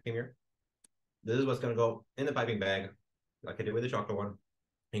make it creamier. This is what's going to go in the piping bag, like I did with the chocolate one.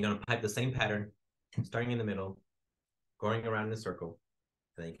 You're going to pipe the same pattern, starting in the middle, going around in a circle,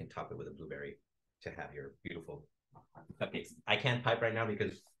 and then you can top it with a blueberry to have your beautiful cupcakes. I can't pipe right now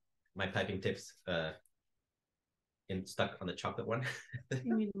because my piping tips stuck on the chocolate one.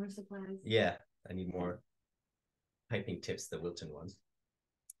 You need more supplies. Yeah, I need more piping tips, the Wilton ones.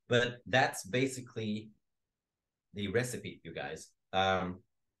 But that's basically the recipe, you guys.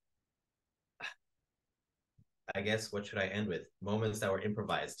 I guess what should I end with? Moments that were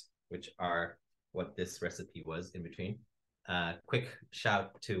improvised. which are what this recipe was in between. Quick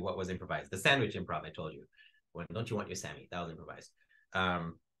shout to what was improvised. The sandwich improv, I told you. When don't you want your Sammy? That was improvised.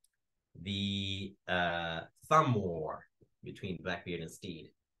 The thumb war between Blackbeard and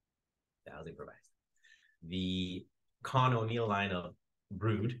Steed. That was improvised. The Con O'Neill line of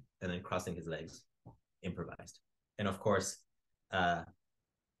brood and then crossing his legs, improvised. And of course,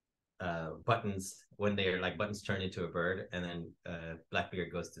 Buttons, when they're like Buttons turn into a bird, and then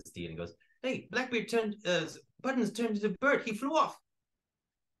Blackbeard goes to Steed and goes, "Hey, Blackbeard Buttons turned into a bird. He flew off."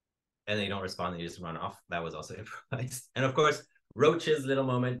 And they don't respond, they just run off. That was also improvised. And of course, Roach's little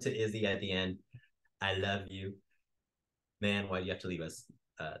moment to Izzy at the end. "I love you. Man, why do you have to leave us?"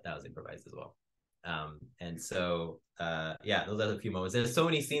 That was improvised as well. And so, yeah, those are a few moments. There's so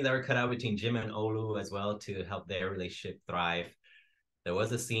many scenes that were cut out between Jim and Olu as well to help their relationship thrive. There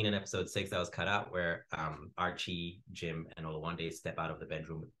was a scene in episode 6 that was cut out where Archie, Jim, and Oluwande step out of the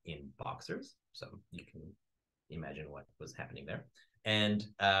bedroom in boxers. So you can imagine what was happening there. And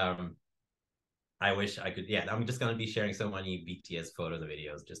I wish I could, yeah, I'm just going to be sharing so many BTS photos and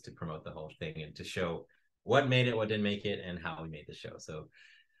videos just to promote the whole thing and to show what made it, what didn't make it, and how we made the show. So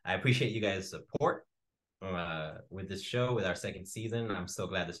I appreciate you guys' support with this show, with our second season. I'm so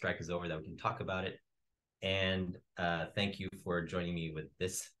glad the strike is over that we can talk about it. And thank you for joining me with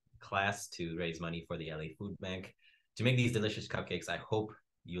this class to raise money for the LA Food Bank to make these delicious cupcakes. I hope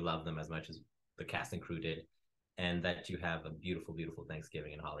you love them as much as the cast and crew did, and that you have a beautiful, beautiful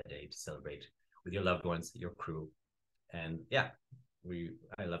Thanksgiving and holiday to celebrate with your loved ones, your crew. And yeah,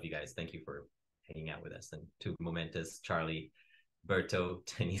 I love you guys. Thank you for hanging out with us. And to Momentus, Charlie, Berto,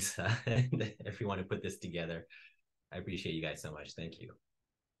 Tanisa, and everyone who put this together. I appreciate you guys so much. Thank you.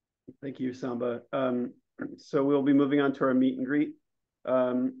 Thank you, Samba. So we'll be moving on to our meet and greet.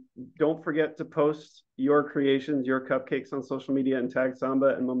 Don't forget to post your creations, your cupcakes on social media and tag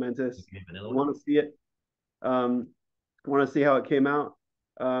Samba and Momentus. I want to see it. I want to see how it came out.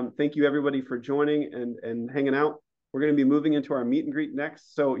 Thank you everybody for joining and hanging out. We're going to be moving into our meet and greet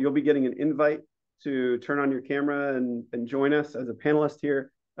next. So you'll be getting an invite to turn on your camera and join us as a panelist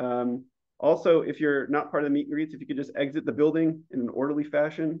here. Also, if you're not part of the meet and greets, if you could just exit the building in an orderly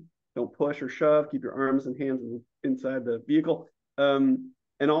fashion, don't push or shove, keep your arms and hands inside the vehicle. And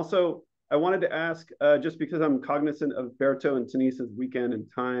also, I wanted to ask, just because I'm cognizant of Berto and Tanisa's weekend and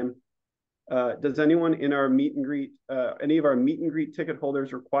time, does anyone in our meet and greet, any of our meet and greet ticket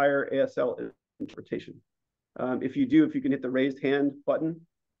holders require ASL interpretation? If you do, if you can hit the raised hand button,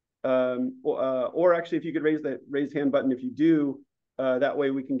 or actually if you could raise the raised hand button if you do, that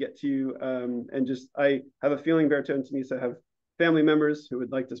way we can get to you. And just, I have a feeling Berto and Tanisa have family members who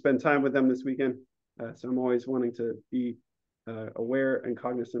would like to spend time with them this weekend. So I'm always wanting to be aware and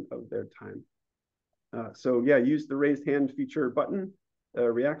cognizant of their time. So yeah, use the raised hand feature button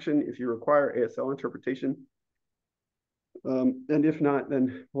reaction if you require ASL interpretation. And if not,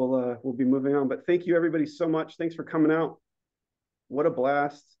 then we'll be moving on. But thank you everybody so much. Thanks for coming out. What a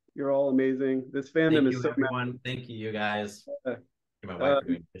blast. You're all amazing. This fandom is so everyone. Thank you, you guys. My wife for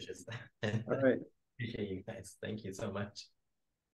doing dishes. All right. Appreciate you guys. Thank you so much.